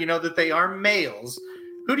make sure you know that they are males.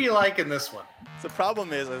 Who do you like in this one? The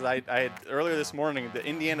problem is I had earlier this morning, the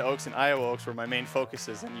Indiana Oaks and Iowa Oaks were my main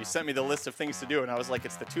focuses, and you sent me the list of things to do, and I was like,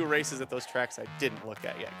 it's the 2 races at those tracks I didn't look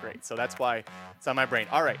at yet. Great. So that's why it's on my brain.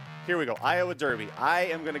 All right, here we go. Iowa Derby. I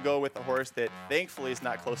am going to go with the horse that thankfully is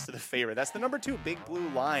not close to the favorite. That's the number 2, Big Blue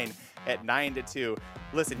Line at 9-2.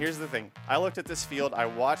 Listen, here's the thing. I looked at this field. I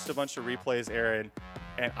watched a bunch of replays, Aaron,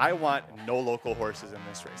 and I want no local horses in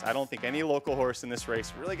this race. I don't think any local horse in this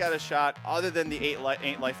race really got a shot other than the 8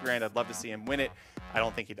 Life Grand. I'd love to see him win it. I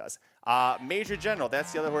don't think he does. Major General,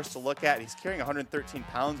 that's the other horse to look at. He's carrying 113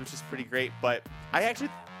 pounds, which is pretty great, but I actually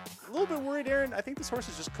a little bit worried, Aaron. I think this horse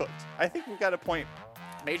is just cooked. I think we've got a point.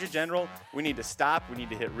 Major General, we need to stop. We need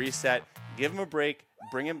to hit reset, give him a break,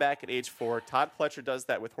 bring him back at age 4. Todd Pletcher does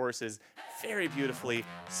that with horses very beautifully.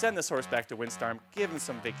 Send this horse back to Windstorm. Give him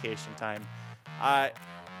some vacation time.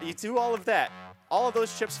 You do all of that. All of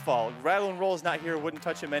those chips fall. Rattle and Roll is not here. Wouldn't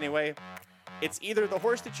touch him anyway. It's either the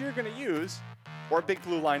horse that you're going to use or Big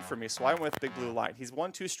Blue Line for me. So I went with Big Blue Line. He's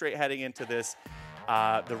won 2 straight heading into this.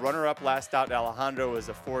 The runner-up last out, Alejandro, is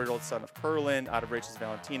a 4-year-old son of Curlin out of Rachel's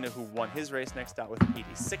Valentina, who won his race next out with an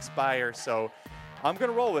 86 buyer. So I'm going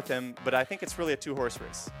to roll with him, but I think it's really a 2-horse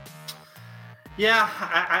race. Yeah,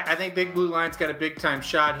 I think Big Blue Line's got a big-time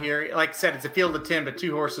shot here. Like I said, it's a field of 10, but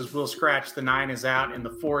 2 horses will scratch. The 9 is out and the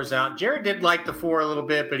 4 is out. Jared did like the 4 a little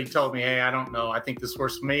bit, but he told me, hey, I don't know. I think this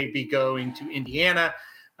horse may be going to Indiana,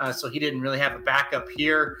 so he didn't really have a backup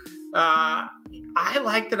here. I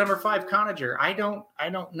like the number 5 Conager. I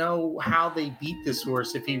don't know how they beat this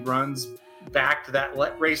horse if he runs back to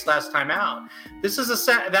that race last time out. This is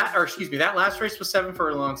that last race was 7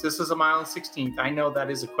 furlongs. This is 1 mile and 16th. I know that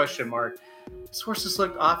is a question mark. This horse has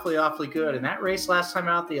looked awfully good. In that race last time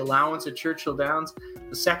out, the allowance at Churchill Downs,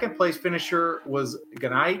 the 2nd place finisher was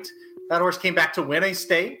Ganite. That horse came back to win a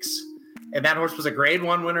stakes, and that horse was a grade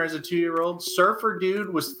 1 winner as a 2-year-old. Surfer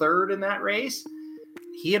Dude was 3rd in that race.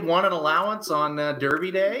 He had won an allowance on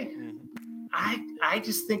Derby Day. I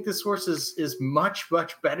just think this horse is much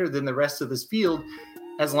better than the rest of this field,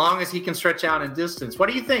 as long as he can stretch out in distance. What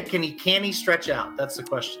do you think? Can he stretch out? That's the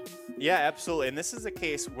question. Yeah, absolutely. And this is a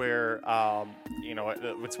case where,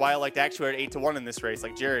 it's why I liked Actuary at 8-1 in this race,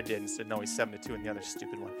 like Jared did, and said, no, he's 7-2 in the other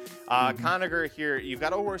stupid one. Conager here, you've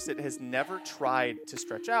got a horse that has never tried to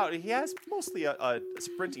stretch out. He has mostly a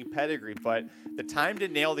sprinting pedigree, but the time to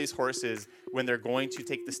nail these horses when they're going to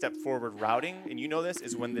take the step forward routing, and you know this,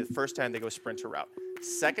 is when the first time they go sprint to route.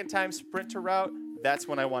 Second time sprint to route, that's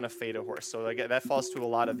when I want to fade a horse. So that falls to a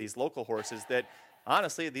lot of these local horses that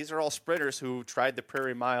honestly, these are all sprinters who tried the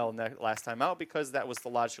Prairie Mile last time out because that was the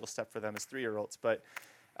logical step for them as 3-year-olds. But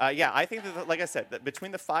yeah, I think that, like I said, that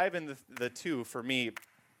between the 5 and the 2, for me,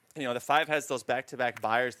 the 5 has those back-to-back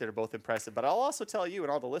buyers that are both impressive. But I'll also tell you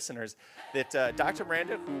and all the listeners that Dr.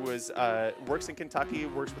 Miranda, who works in Kentucky,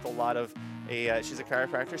 works with a lot of she's a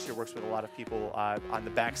chiropractor. She works with a lot of people on the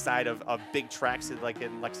backside of big tracks like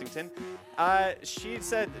in Lexington.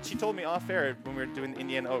 She told me off air when we were doing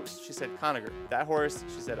Indiana Oaks. She said, Conacher, that horse.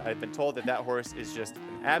 She said, I've been told that horse is just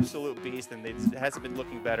an absolute beast, and it hasn't been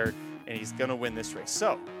looking better, and he's gonna win this race.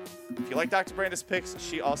 So, if you like Dr. Miranda's picks,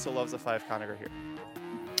 she also loves the 5 Conacher here.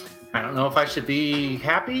 I don't know if I should be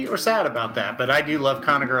happy or sad about that, but I do love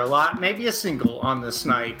Conacher a lot. Maybe a single on this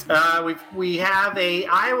night. We have a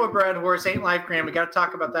Iowa bred horse, Ain't Life Grand. We got to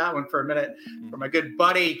talk about that one for a minute. For my good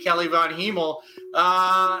buddy Kelly Von Hemel.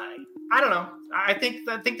 I don't know. I think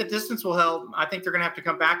the distance will help. I think they're going to have to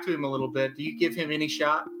come back to him a little bit. Do you give him any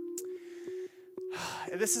shot?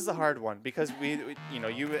 This is a hard one because you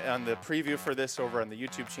on the preview for this over on the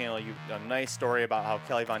YouTube channel, you've done a nice story about how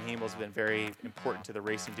Kelly Von Hemel's been very important to the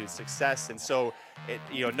Racing Dude's success. And so,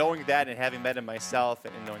 knowing that and having met him myself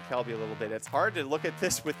and knowing Kelby a little bit, it's hard to look at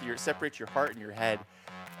this with separate your heart and your head.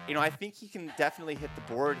 I think he can definitely hit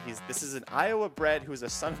the board. This is an Iowa bred who's a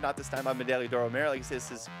son of not this time on Medaglia d'Oro Mare. Like he says,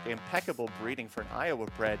 this is impeccable breeding for an Iowa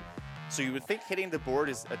bred. So you would think hitting the board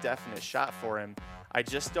is a definite shot for him. I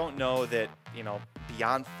just don't know that,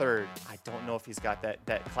 beyond third, I don't know if he's got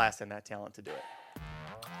that class and that talent to do it.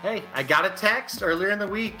 Hey, I got a text earlier in the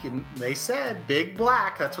week, and they said Big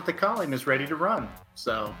Black, that's what they call him, is ready to run.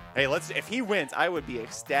 So, hey, if he wins, I would be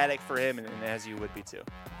ecstatic for him, and as you would be too.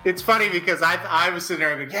 It's funny because I was sitting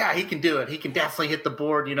there and going, yeah, he can do it. He can definitely hit the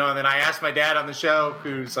board, and then I asked my dad on the show,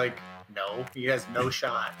 who's like, no, he has no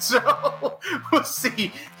shot. So we'll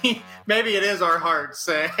see. Maybe it is our hearts,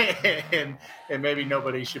 and maybe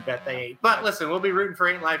nobody should bet they ain't. But listen, we'll be rooting for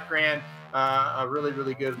Ain't Life Grand, a really,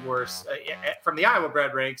 really good horse from the Iowa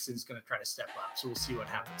bred ranks, and is going to try to step up. So we'll see what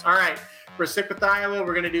happens. All right, we're stick with Iowa.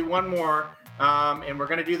 We're going to do one more, and we're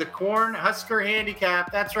going to do the Corn Husker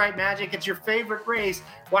Handicap. That's right, Magic. It's your favorite race.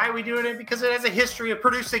 Why are we doing it? Because it has a history of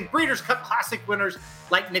producing Breeders' Cup Classic winners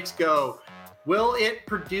like Knicks Go. Will it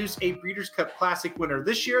produce a Breeders' Cup Classic winner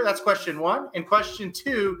this year? That's question 1. And question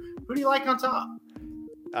 2, who do you like on top?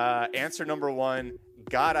 Answer number 1,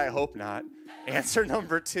 God, I hope not. Answer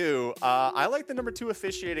number 2, I like the number 2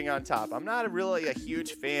 officiating on top. I'm not really a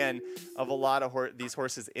huge fan of a lot of these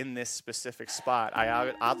horses in this specific spot.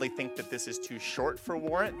 I oddly think that this is too short for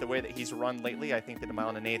Warrant. The way that he's run lately, I think that a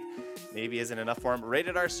 1 1/8 maybe isn't enough for him.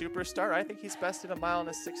 Rated R Superstar, I think he's best at a 1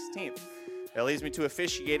 1/16. That leads me to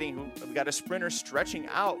officiating. We've got a sprinter stretching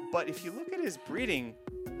out, but if you look at his breeding,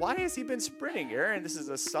 why has he been sprinting, Aaron? This is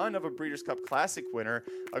a son of a Breeders' Cup Classic winner,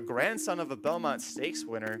 a grandson of a Belmont Stakes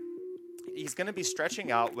winner. He's going to be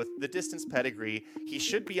stretching out with the distance pedigree. He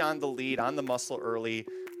should be on the lead, on the muscle early.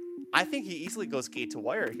 I think he easily goes gate to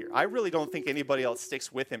wire here. I really don't think anybody else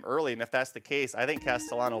sticks with him early, and if that's the case, I think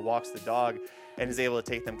Castellano walks the dog and is able to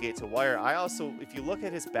take them gate to wire. I also, if you look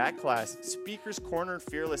at his back class, Speaker's Corner and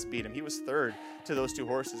Fearless beat him. He was third to those 2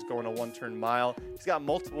 horses going a 1-turn mile. He's got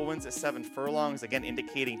multiple wins at 7 furlongs, again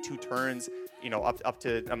indicating 2 turns, up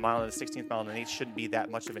to a 1 1/16 1 1/8 shouldn't be that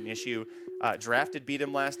much of an issue. Drafted beat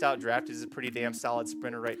him last out. Drafted is a pretty damn solid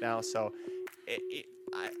sprinter right now, so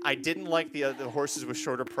I didn't like the horses with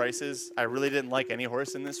shorter prices. I really didn't like any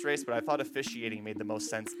horse in this race, but I thought officiating made the most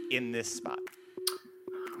sense in this spot.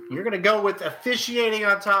 You're going to go with officiating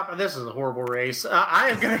on top. This is a horrible race. I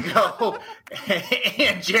am going to go,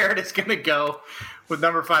 and Jared is going to go with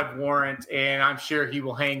number 5 Warrant, and I'm sure he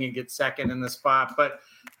will hang and get second in the spot. But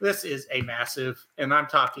this is a massive, and I'm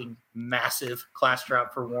talking massive, class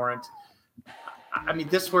drop for Warrant. I mean,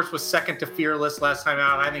 this horse was second to Fearless last time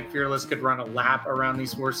out. I think Fearless could run a lap around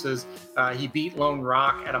these horses. He beat Lone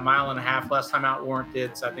Rock at a 1.5 miles last time out. Warrant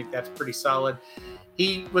did, so I think that's pretty solid.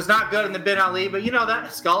 He was not good in the Ben Ali, but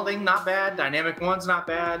that Scalding, not bad. Dynamic One's not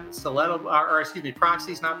bad. Stiletto,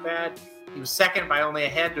 Proxy's not bad. He was second by only a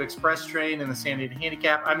head to Express Train in the San Diego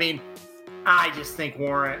Handicap. I mean, I just think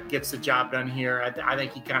Warrant gets the job done here. I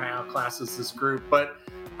think he kind of outclasses this group, but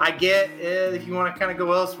I get if you want to kind of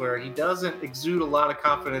go elsewhere. He doesn't exude a lot of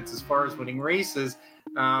confidence as far as winning races,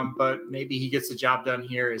 but maybe he gets the job done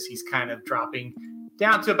here as he's kind of dropping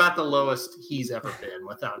down to about the lowest he's ever been,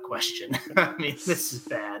 without question. I mean, this is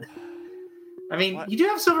bad. I mean, you do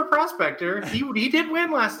have Silver Prospector. He did win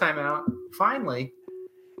last time out, finally.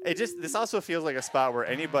 This also feels like a spot where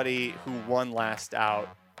anybody who won last out,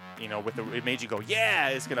 it made you go, yeah,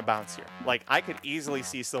 it's going to bounce here. Like, I could easily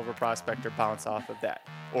see Silver Prospector bounce off of that.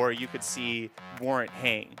 Or you could see Warrant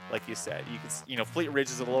hang, like you said. You could, Fleet Ridge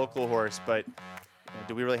is a local horse, but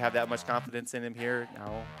do we really have that much confidence in him here?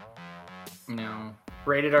 No. No.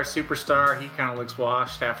 Rated our superstar. He kind of looks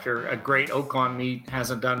washed after a great Oaklawn meet.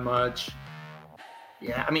 Hasn't done much.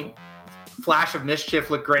 Yeah, I mean, Flash of Mischief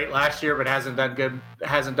looked great last year, but hasn't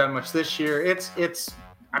done much this year. It's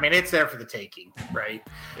there for the taking, right?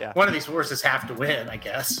 Yeah. One of these horses have to win, I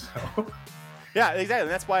guess. So. Yeah, exactly.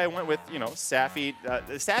 That's why I went with, Saffy.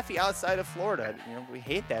 Saffy outside of Florida. We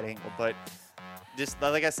hate that angle, but just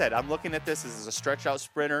like I said, I'm looking at this as a stretch out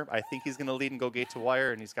sprinter. I think he's going to lead and go gate to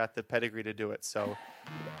wire, and he's got the pedigree to do it. So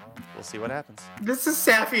we'll see what happens. This is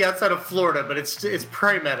Saffy outside of Florida, but it's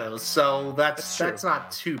Prairie Meadows, so that's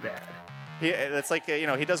not too bad. It's like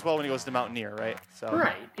he does well when he goes to Mountaineer, right? So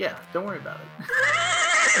right, yeah. Don't worry about it.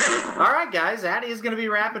 All right, guys, that is going to be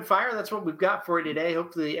rapid fire. That's what we've got for you today.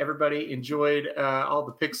 Hopefully, everybody enjoyed all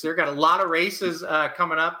the picks there. Got a lot of races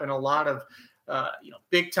coming up, and a lot of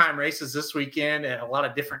big time races this weekend, and a lot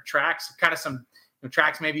of different tracks. Kind of some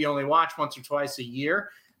tracks maybe you only watch once or twice a year.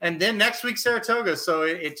 And then next week, Saratoga. So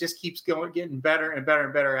it just keeps getting better and better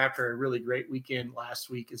and better after a really great weekend last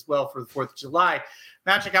week as well for the 4th of July.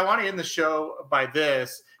 Magic, I want to end the show by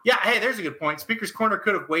this. Yeah, hey, there's a good point. Speaker's Corner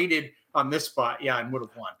could have waited on this spot, and would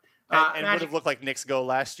have won. And would have looked like Nick's Go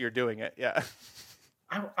last year doing it, yeah.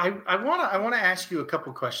 I want to ask you a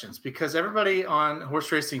couple questions because everybody on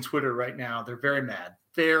horse racing Twitter right now, they're very mad.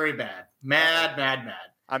 Very mad.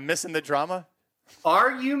 I'm missing the drama?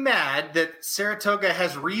 Are you mad that Saratoga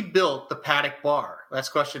has rebuilt the paddock bar? That's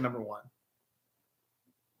question number 1.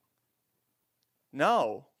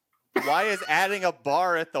 No. Why is adding a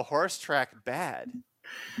bar at the horse track bad?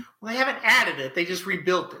 Well, they haven't added it. They just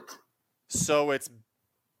rebuilt it. So it's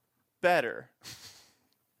better.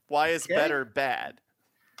 Why is better bad?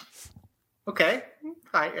 Okay.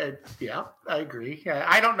 I agree.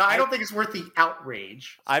 I don't know. I don't think it's worth the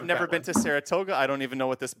outrage. I've never been to Saratoga. I don't even know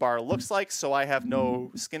what this bar looks like, so I have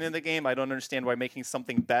no skin in the game. I don't understand why making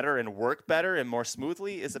something better and work better and more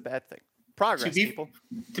smoothly is a bad thing. Progress, people.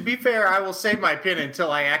 To be fair, I will save my opinion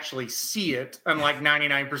until I actually see it, unlike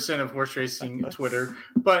 99% of horse racing Twitter.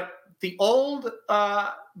 But the old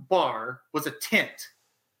bar was a tent,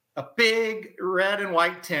 a big red and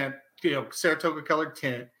white tent, Saratoga colored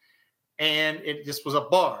tent. And it just was a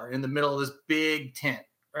bar in the middle of this big tent,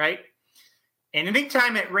 right? And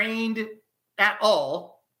anytime it rained at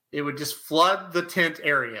all, it would just flood the tent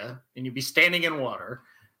area and you'd be standing in water.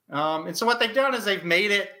 And so what they've done is they've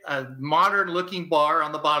made it a modern-looking bar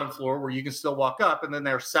on the bottom floor where you can still walk up, and then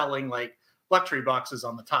they're selling like luxury boxes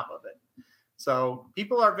on the top of it. So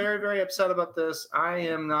people are very, very upset about this. I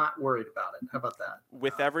am not worried about it. How about that?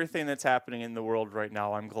 With everything that's happening in the world right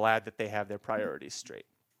now, I'm glad that they have their priorities straight.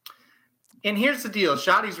 And here's the deal.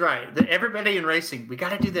 Shotty's right. That everybody in racing, we got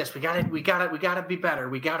to do this. We got to be better.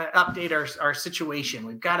 We got to update our situation.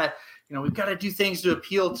 We've got to do things to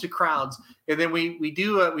appeal to crowds. And then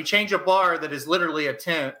we change a bar that is literally a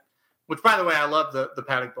tent, which, by the way, I love the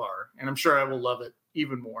paddock bar, and I'm sure I will love it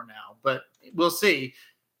even more now. But we'll see.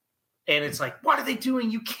 And it's like, what are they doing?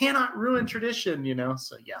 You cannot ruin tradition,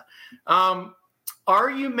 So yeah. Are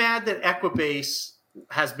you mad that Equibase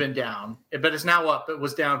has been down, but it's now up? It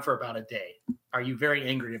was down for about a day. Are you very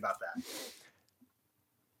angry about that?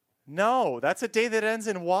 No, that's a day that ends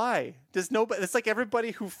in Y. It's like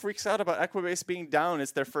everybody who freaks out about Equibase being down,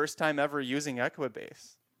 it's their first time ever using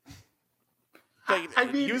Equibase.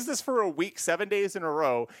 Use this for a week, 7 days in a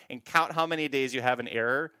row, and count how many days you have an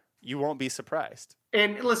error. You won't be surprised.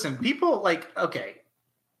 And listen, people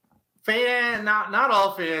not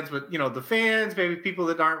all fans, but the fans, maybe people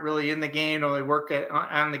that aren't really in the game or they work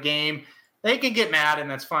on the game, they can get mad and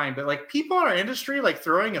that's fine. But people in our industry,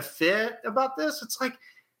 throwing a fit about this, it's like,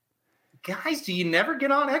 guys, do you never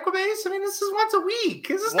get on Equibase? I mean, this is once a week.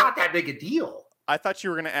 This is not that big a deal. I thought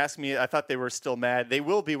you were going to ask me. I thought they were still mad. They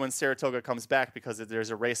will be when Saratoga comes back because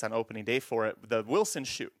there's a race on opening day for it. The Wilson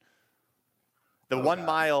Chute. The 1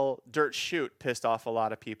 mile dirt chute pissed off a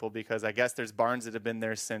lot of people because I guess there's barns that have been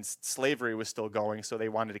there since slavery was still going, so they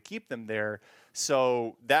wanted to keep them there.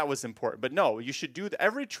 So that was important. But no, you should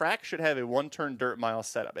every track should have a 1-turn dirt mile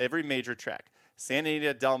setup. Every major track. Santa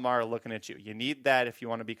Anita, Del Mar looking at you. You need that if you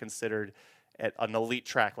want to be considered at an elite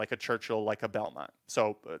track like a Churchill, like a Belmont.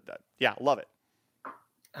 So, yeah, love it.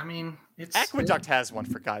 I mean, Aqueduct has one,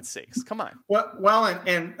 for God's sakes. Come on. Well,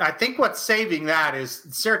 and I think what's saving that is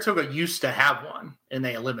Saratoga used to have one, and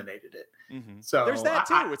they eliminated it. So there's that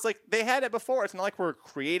too. It's like they had it before. It's not like we're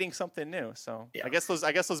creating something new. So I guess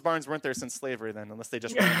those barns weren't there since slavery then, unless they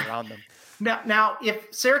just ran around them. Now, if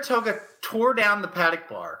Saratoga tore down the paddock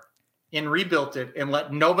bar and rebuilt it and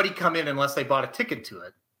let nobody come in unless they bought a ticket to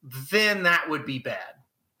it, then that would be bad.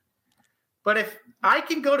 But if I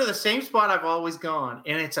can go to the same spot I've always gone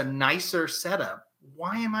and it's a nicer setup,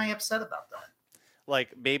 why am I upset about that?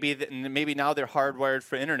 Like maybe now they're hardwired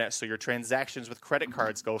for internet, so your transactions with credit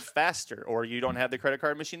cards go faster, or you don't have the credit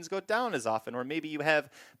card machines go down as often, or maybe you have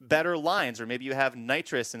better lines, or maybe you have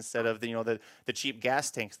nitrous instead of the cheap gas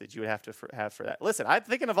tanks that you would have to have for that. Listen, I'm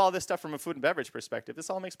thinking of all this stuff from a food and beverage perspective. This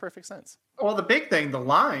all makes perfect sense. Well, the big thing, the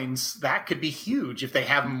lines, that could be huge if they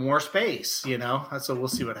have more space, So we'll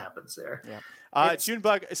see what happens there. Yeah.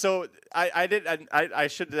 Junebug. So I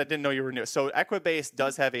didn't know you were new. So Equibase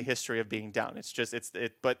does have a history of being down.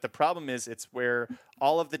 But the problem is it's where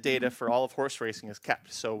all of the data for all of horse racing is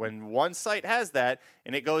kept. So when one site has that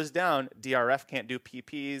and it goes down, DRF can't do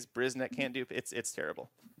PPs, Brisnet can't do. It's terrible.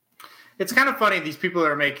 It's kind of funny. These people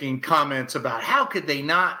are making comments about how could they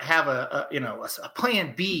not have a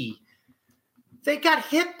plan B. They got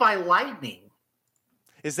hit by lightning.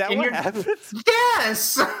 Is that what happened?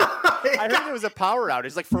 Yes. I heard it was a power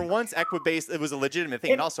outage. Like for once, Equibase, it was a legitimate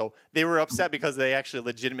thing. And also, they were upset because they actually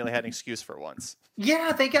legitimately had an excuse for once.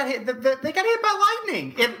 Yeah, they got hit. They got hit by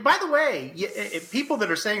lightning. And by the way, people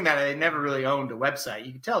that are saying that they never really owned a website,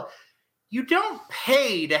 you can tell you don't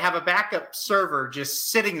pay to have a backup server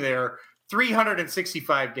just sitting there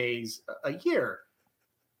 365 days a year.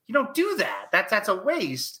 You don't do that. That's a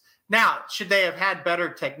waste. Now, should they have had better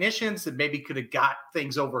technicians that maybe could have got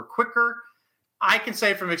things over quicker? I can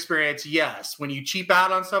say from experience, yes. When you cheap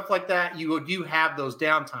out on stuff like that, you do have those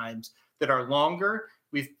downtimes that are longer.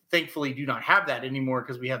 We thankfully do not have that anymore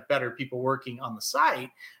because we have better people working on the site.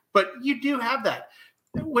 But you do have that.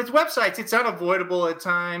 With websites, it's unavoidable at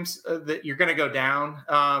times that you're going to go down.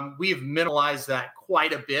 We have minimalized that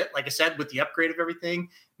quite a bit. Like I said, with the upgrade of everything,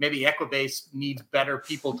 maybe Equibase needs better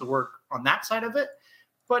people to work on that side of it.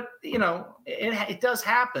 But, it does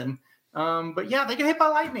happen. But, yeah, they get hit by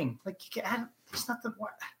lightning. Like, there's nothing.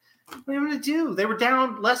 What are you going to do? They were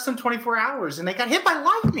down less than 24 hours, and they got hit by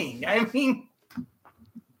lightning. I mean,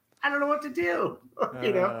 I don't know what to do,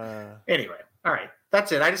 Anyway, all right.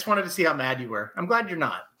 That's it. I just wanted to see how mad you were. I'm glad you're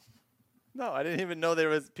not. No, I didn't even know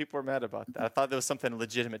people were mad about that. I thought there was something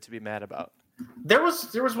legitimate to be mad about. There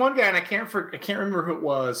was one guy, and I can't remember who it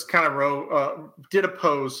was, kind of did a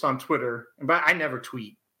post on Twitter. But I never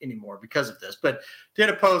tweet anymore because of this, but did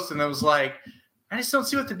a post and it was like, I just don't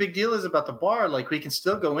see what the big deal is about the bar. Like, we can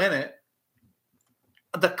still go in it.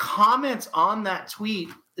 The comments on that tweet,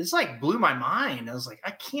 it's like blew my mind. I was like, I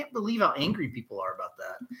can't believe how angry people are about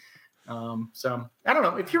that. So I don't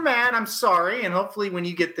know. If you're mad, I'm sorry. And hopefully when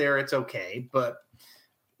you get there, it's okay. But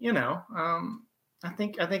I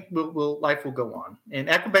think life will go on, and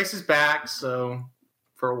Equibase is back. So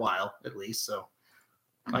for a while, at least. So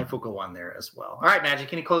life will go on there as well. All right,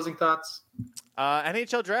 Magic, any closing thoughts?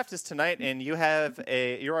 NHL draft is tonight, and you're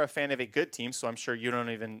a fan of a good team, so I'm sure you don't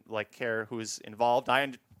even care who's involved.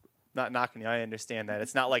 I'm not knocking you. I understand that.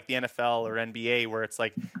 It's not like the NFL or NBA where it's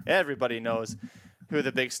like everybody knows who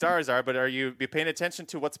the big stars are, but are you paying attention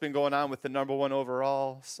to what's been going on with the number one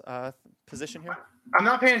overall position here? I'm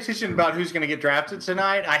not paying attention about who's going to get drafted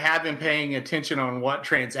tonight. I have been paying attention on what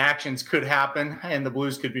transactions could happen, and the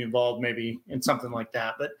Blues could be involved maybe in something like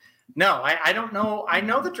that. But no, I don't know. I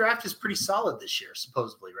know the draft is pretty solid this year,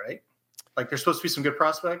 supposedly, right? Like, there's supposed to be some good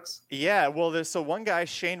prospects? Yeah, well, there's one guy,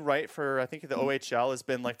 Shane Wright, for I think the OHL, has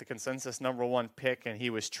been the consensus number one pick, and he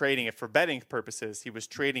was trading it for betting purposes. He was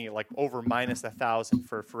trading it over minus 1,000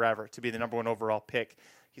 for forever to be the number one overall pick.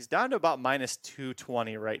 He's down to about minus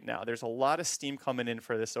 220 right now. There's a lot of steam coming in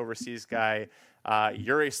for this overseas guy,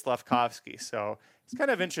 Yuri Slavkovsky. So it's kind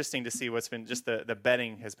of interesting to see what's been just the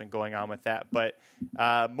betting has been going on with that. But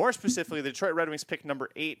more specifically, the Detroit Red Wings pick number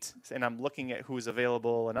 8, and I'm looking at who's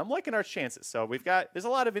available, and I'm liking our chances. So there's a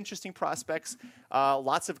lot of interesting prospects,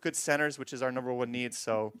 lots of good centers, which is our number one need.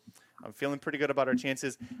 So I'm feeling pretty good about our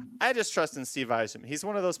chances. I just trust in Steve Yzerman. He's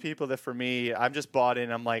one of those people that for me, I'm just bought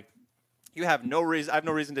in. I'm like, I have no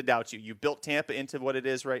reason to doubt you. You built Tampa into what it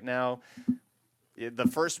is right now. The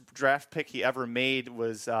first draft pick he ever made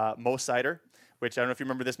was Mo Seider, which I don't know if you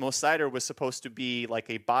remember this. Mo Seider was supposed to be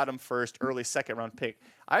a bottom first, early second round pick.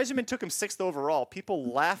 Yzerman took him 6th overall.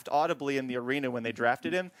 People laughed audibly in the arena when they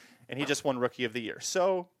drafted him, and he just won Rookie of the Year.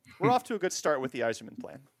 So we're off to a good start with the Yzerman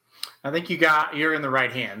plan. I think you're in the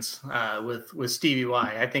right hands with Stevie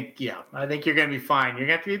Y. I think you're going to be fine. You're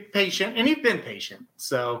going to have to be patient, and you've been patient.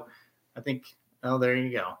 So I think, there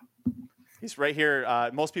you go. He's right here.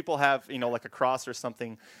 Most people have, like a cross or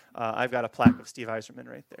something. I've got a plaque of Steve Yzerman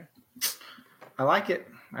right there. I like it.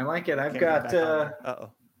 I've got. Uh-oh.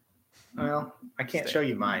 Well, I can't show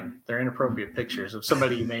you mine. They're inappropriate pictures of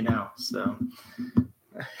somebody you may know. So.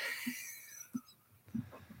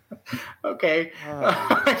 Okay.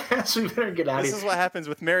 I guess we better get out of here. This is what happens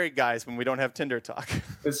with married guys when we don't have Tinder talk.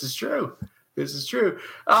 This is true. What's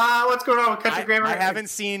going on with Country Grammar? I haven't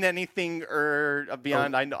seen anything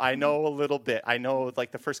beyond. I know a little bit. I know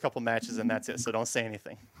like the first couple matches, and that's it. So don't say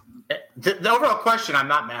anything. The overall question, I'm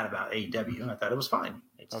not mad about AEW. I thought it was fine.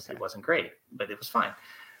 It wasn't great, but it was fine.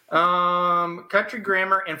 Country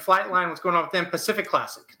Grammar and Flightline. What's going on with them? Pacific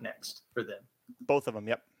Classic next for them. Both of them.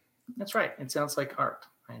 Yep. That's right. It sounds like art.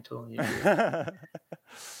 I totally agree.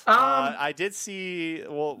 I did see.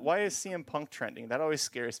 Well, why is CM Punk trending? That always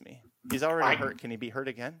scares me. He's already hurt. Can he be hurt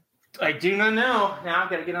again? I do not know. Now I've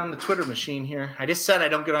got to get on the Twitter machine here. I just said I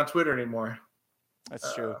don't get on Twitter anymore.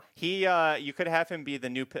 That's true. You could have him be the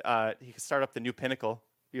new. He could start up the new Pinnacle.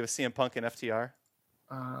 You have CM Punk and FTR.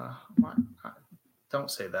 Don't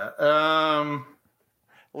say that.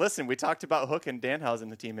 Listen, we talked about Hook and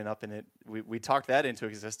Danhausen teaming up in it. We talked that into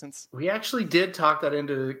existence. We actually did talk that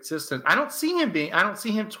into existence. I don't see him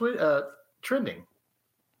trending.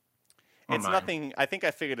 It's nothing. I think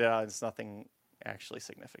I figured it out. It's nothing actually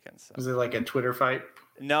significant. So. Is it like a Twitter fight?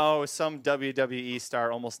 No, some WWE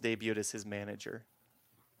star almost debuted as his manager.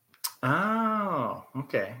 Oh,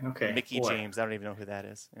 okay. Mickey James. I don't even know who that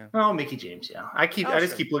is. Yeah. Oh, Mickey James. Yeah, I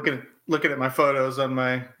just keep looking at my photos on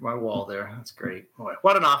my wall there. That's great. Boy,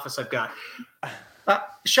 what an office I've got.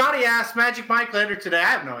 Shoddy asked Magic Mike later today. I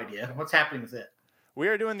have no idea what's happening with it. We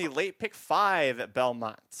are doing the late pick 5 at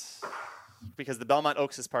Belmont because the Belmont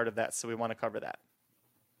Oaks is part of that, so we want to cover that.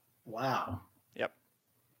 Wow. Yep.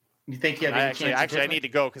 You think you have any chance? Actually, I need to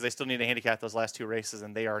go because I still need to handicap those last 2 races,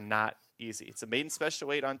 and they are not easy. It's a maiden special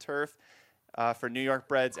weight on turf for New York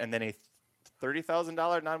breds, and then a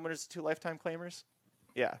 $30,000 non-winners to 2 lifetime claimers.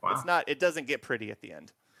 Yeah, wow. It doesn't get pretty at the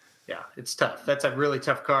end. Yeah, it's tough. That's a really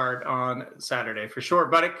tough card on Saturday for sure,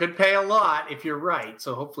 but it could pay a lot if you're right.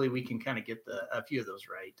 So hopefully we can kind of get a few of those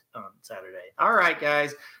right on Saturday. All right,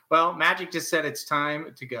 guys. Well, Magic just said it's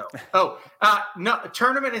time to go. No, the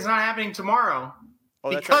tournament is not happening tomorrow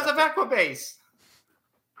because of Equibase.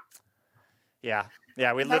 Yeah,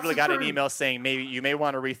 we literally got an email saying maybe you may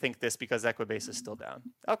want to rethink this because Equibase is still down.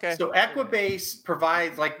 Okay. So Equibase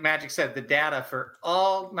provides, like Magic said, the data for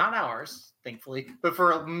all, not ours, thankfully, but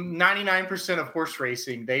for 99% of horse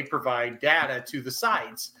racing, they provide data to the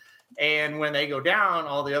sites. And when they go down,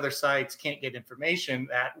 all the other sites can't get information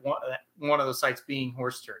at one of those sites being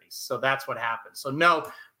horse tourneys. So that's what happened. So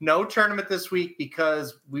no tournament this week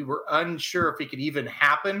because we were unsure if it could even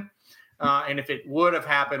happen. And if it would have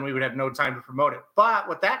happened, we would have no time to promote it. But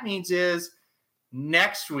what that means is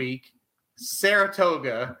next week,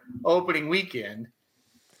 Saratoga opening weekend,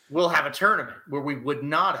 we'll have a tournament where we would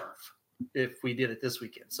not have if we did it this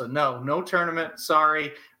weekend. So no tournament.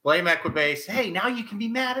 Sorry. Blame Equibase. Hey, now you can be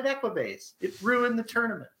mad at Equibase. It ruined the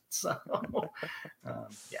tournament. So,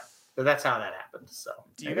 yeah. So that's how that happened. So,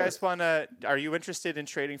 do you guys are you interested in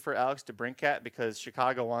trading for Alex DeBrincat? Because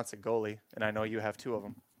Chicago wants a goalie, and I know you have 2 of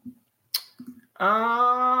them.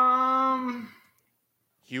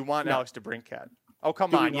 You want Alex DeBrincat? Oh,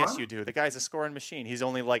 come on. Yes, you do. The guy's a scoring machine. He's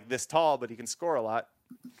only like this tall, but he can score a lot.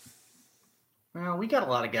 Well, we got a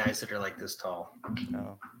lot of guys that are like this tall.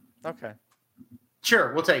 Oh, okay.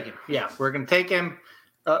 Sure, we'll take him. Yeah, we're going to take him.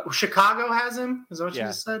 Chicago has him? Is that what you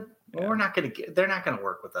just said? Well, we're not going to they're not going to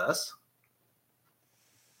work with us.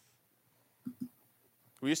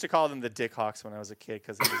 We used to call them the Dick Hawks when I was a kid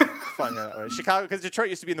because it was fun. Chicago, because Detroit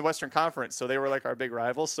used to be in the Western Conference, so they were like our big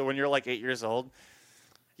rivals. So when you're like 8 years old,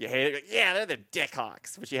 you hate it. Like, yeah, they're the Dick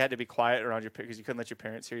Hawks. But you had to be quiet around your because you couldn't let your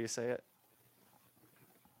parents hear you say it.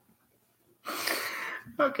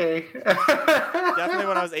 Okay. Definitely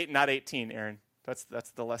when I was 8, not 18, Aaron.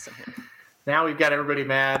 That's the lesson here. Now we've got everybody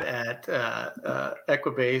mad at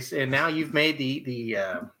Equibase, and now you've made the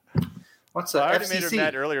what's the I already FCC? made her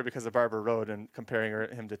mad earlier because of Barbara Road and comparing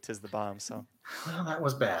him to Tiz the Bomb. So, well, that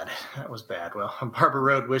was bad. Well, Barbara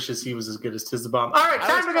Road wishes he was as good as Tiz the Bomb. All right,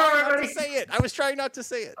 time to go, everybody. I was trying not to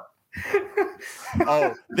say it.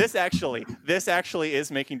 Oh, this actually is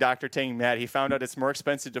making Dr. Tang mad. He found out it's more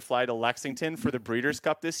expensive to fly to Lexington for the Breeders'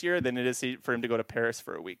 Cup this year than it is for him to go to Paris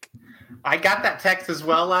for a week. I got that text as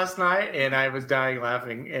well last night, and I was dying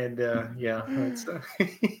laughing. And it's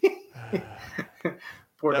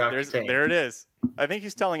poor Dr. Tang. There it is. I think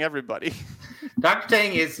he's telling everybody. Dr.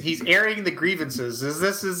 Tang he's airing the grievances. What's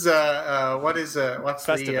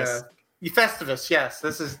Festivus. Festivus, yes.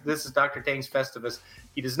 This is Dr. Tang's Festivus.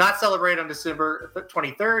 He does not celebrate on December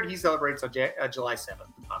 23rd. He celebrates on July 7th.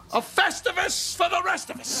 Obviously. A Festivus for the rest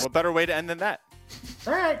of us. What better way to end than that?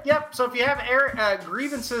 All right, yep. So if you have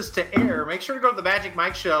grievances to air, make sure to go to the Magic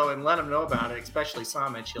Mike Show and let him know about it, especially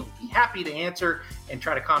Samich. He'll be happy to answer and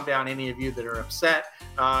try to calm down any of you that are upset.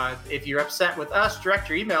 If you're upset with us, direct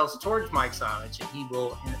your emails towards Mike Samich, and he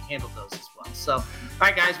will handle those as well. So, all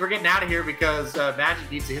right, guys, we're getting out of here because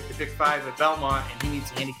Magic needs to hit the Big 5 at Belmont, and he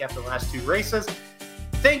needs to handicap the last 2 races.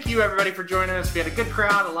 Thank you, everybody, for joining us. We had a good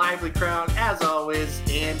crowd, a lively crowd, as always.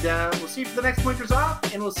 And we'll see you for the next Blinkers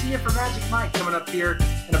Off. And we'll see you for Magic Mike coming up here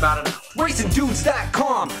in about an hour.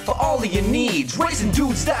 RacingDudes.com for all of your needs.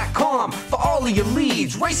 RacingDudes.com for all of your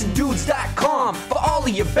leads. RacingDudes.com for all of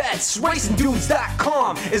your bets.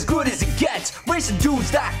 RacingDudes.com, as good as it gets.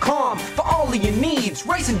 RacingDudes.com for all of your needs.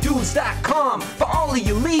 RacingDudes.com for all of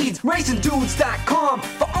your leads. RacingDudes.com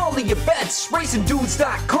for all of your bets.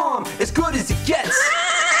 RacingDudes.com, as good as it gets.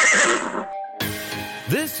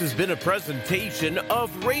 This has been a presentation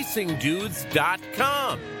of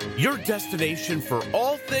RacingDudes.com, your destination for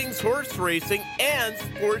all things horse racing and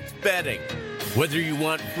sports betting. Whether you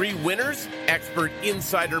want free winners, expert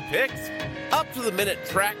insider picks, up-to-the-minute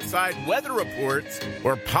trackside weather reports,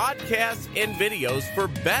 or podcasts and videos for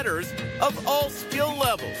bettors of all skill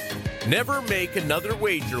levels, never make another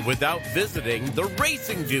wager without visiting the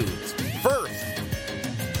Racing Dudes.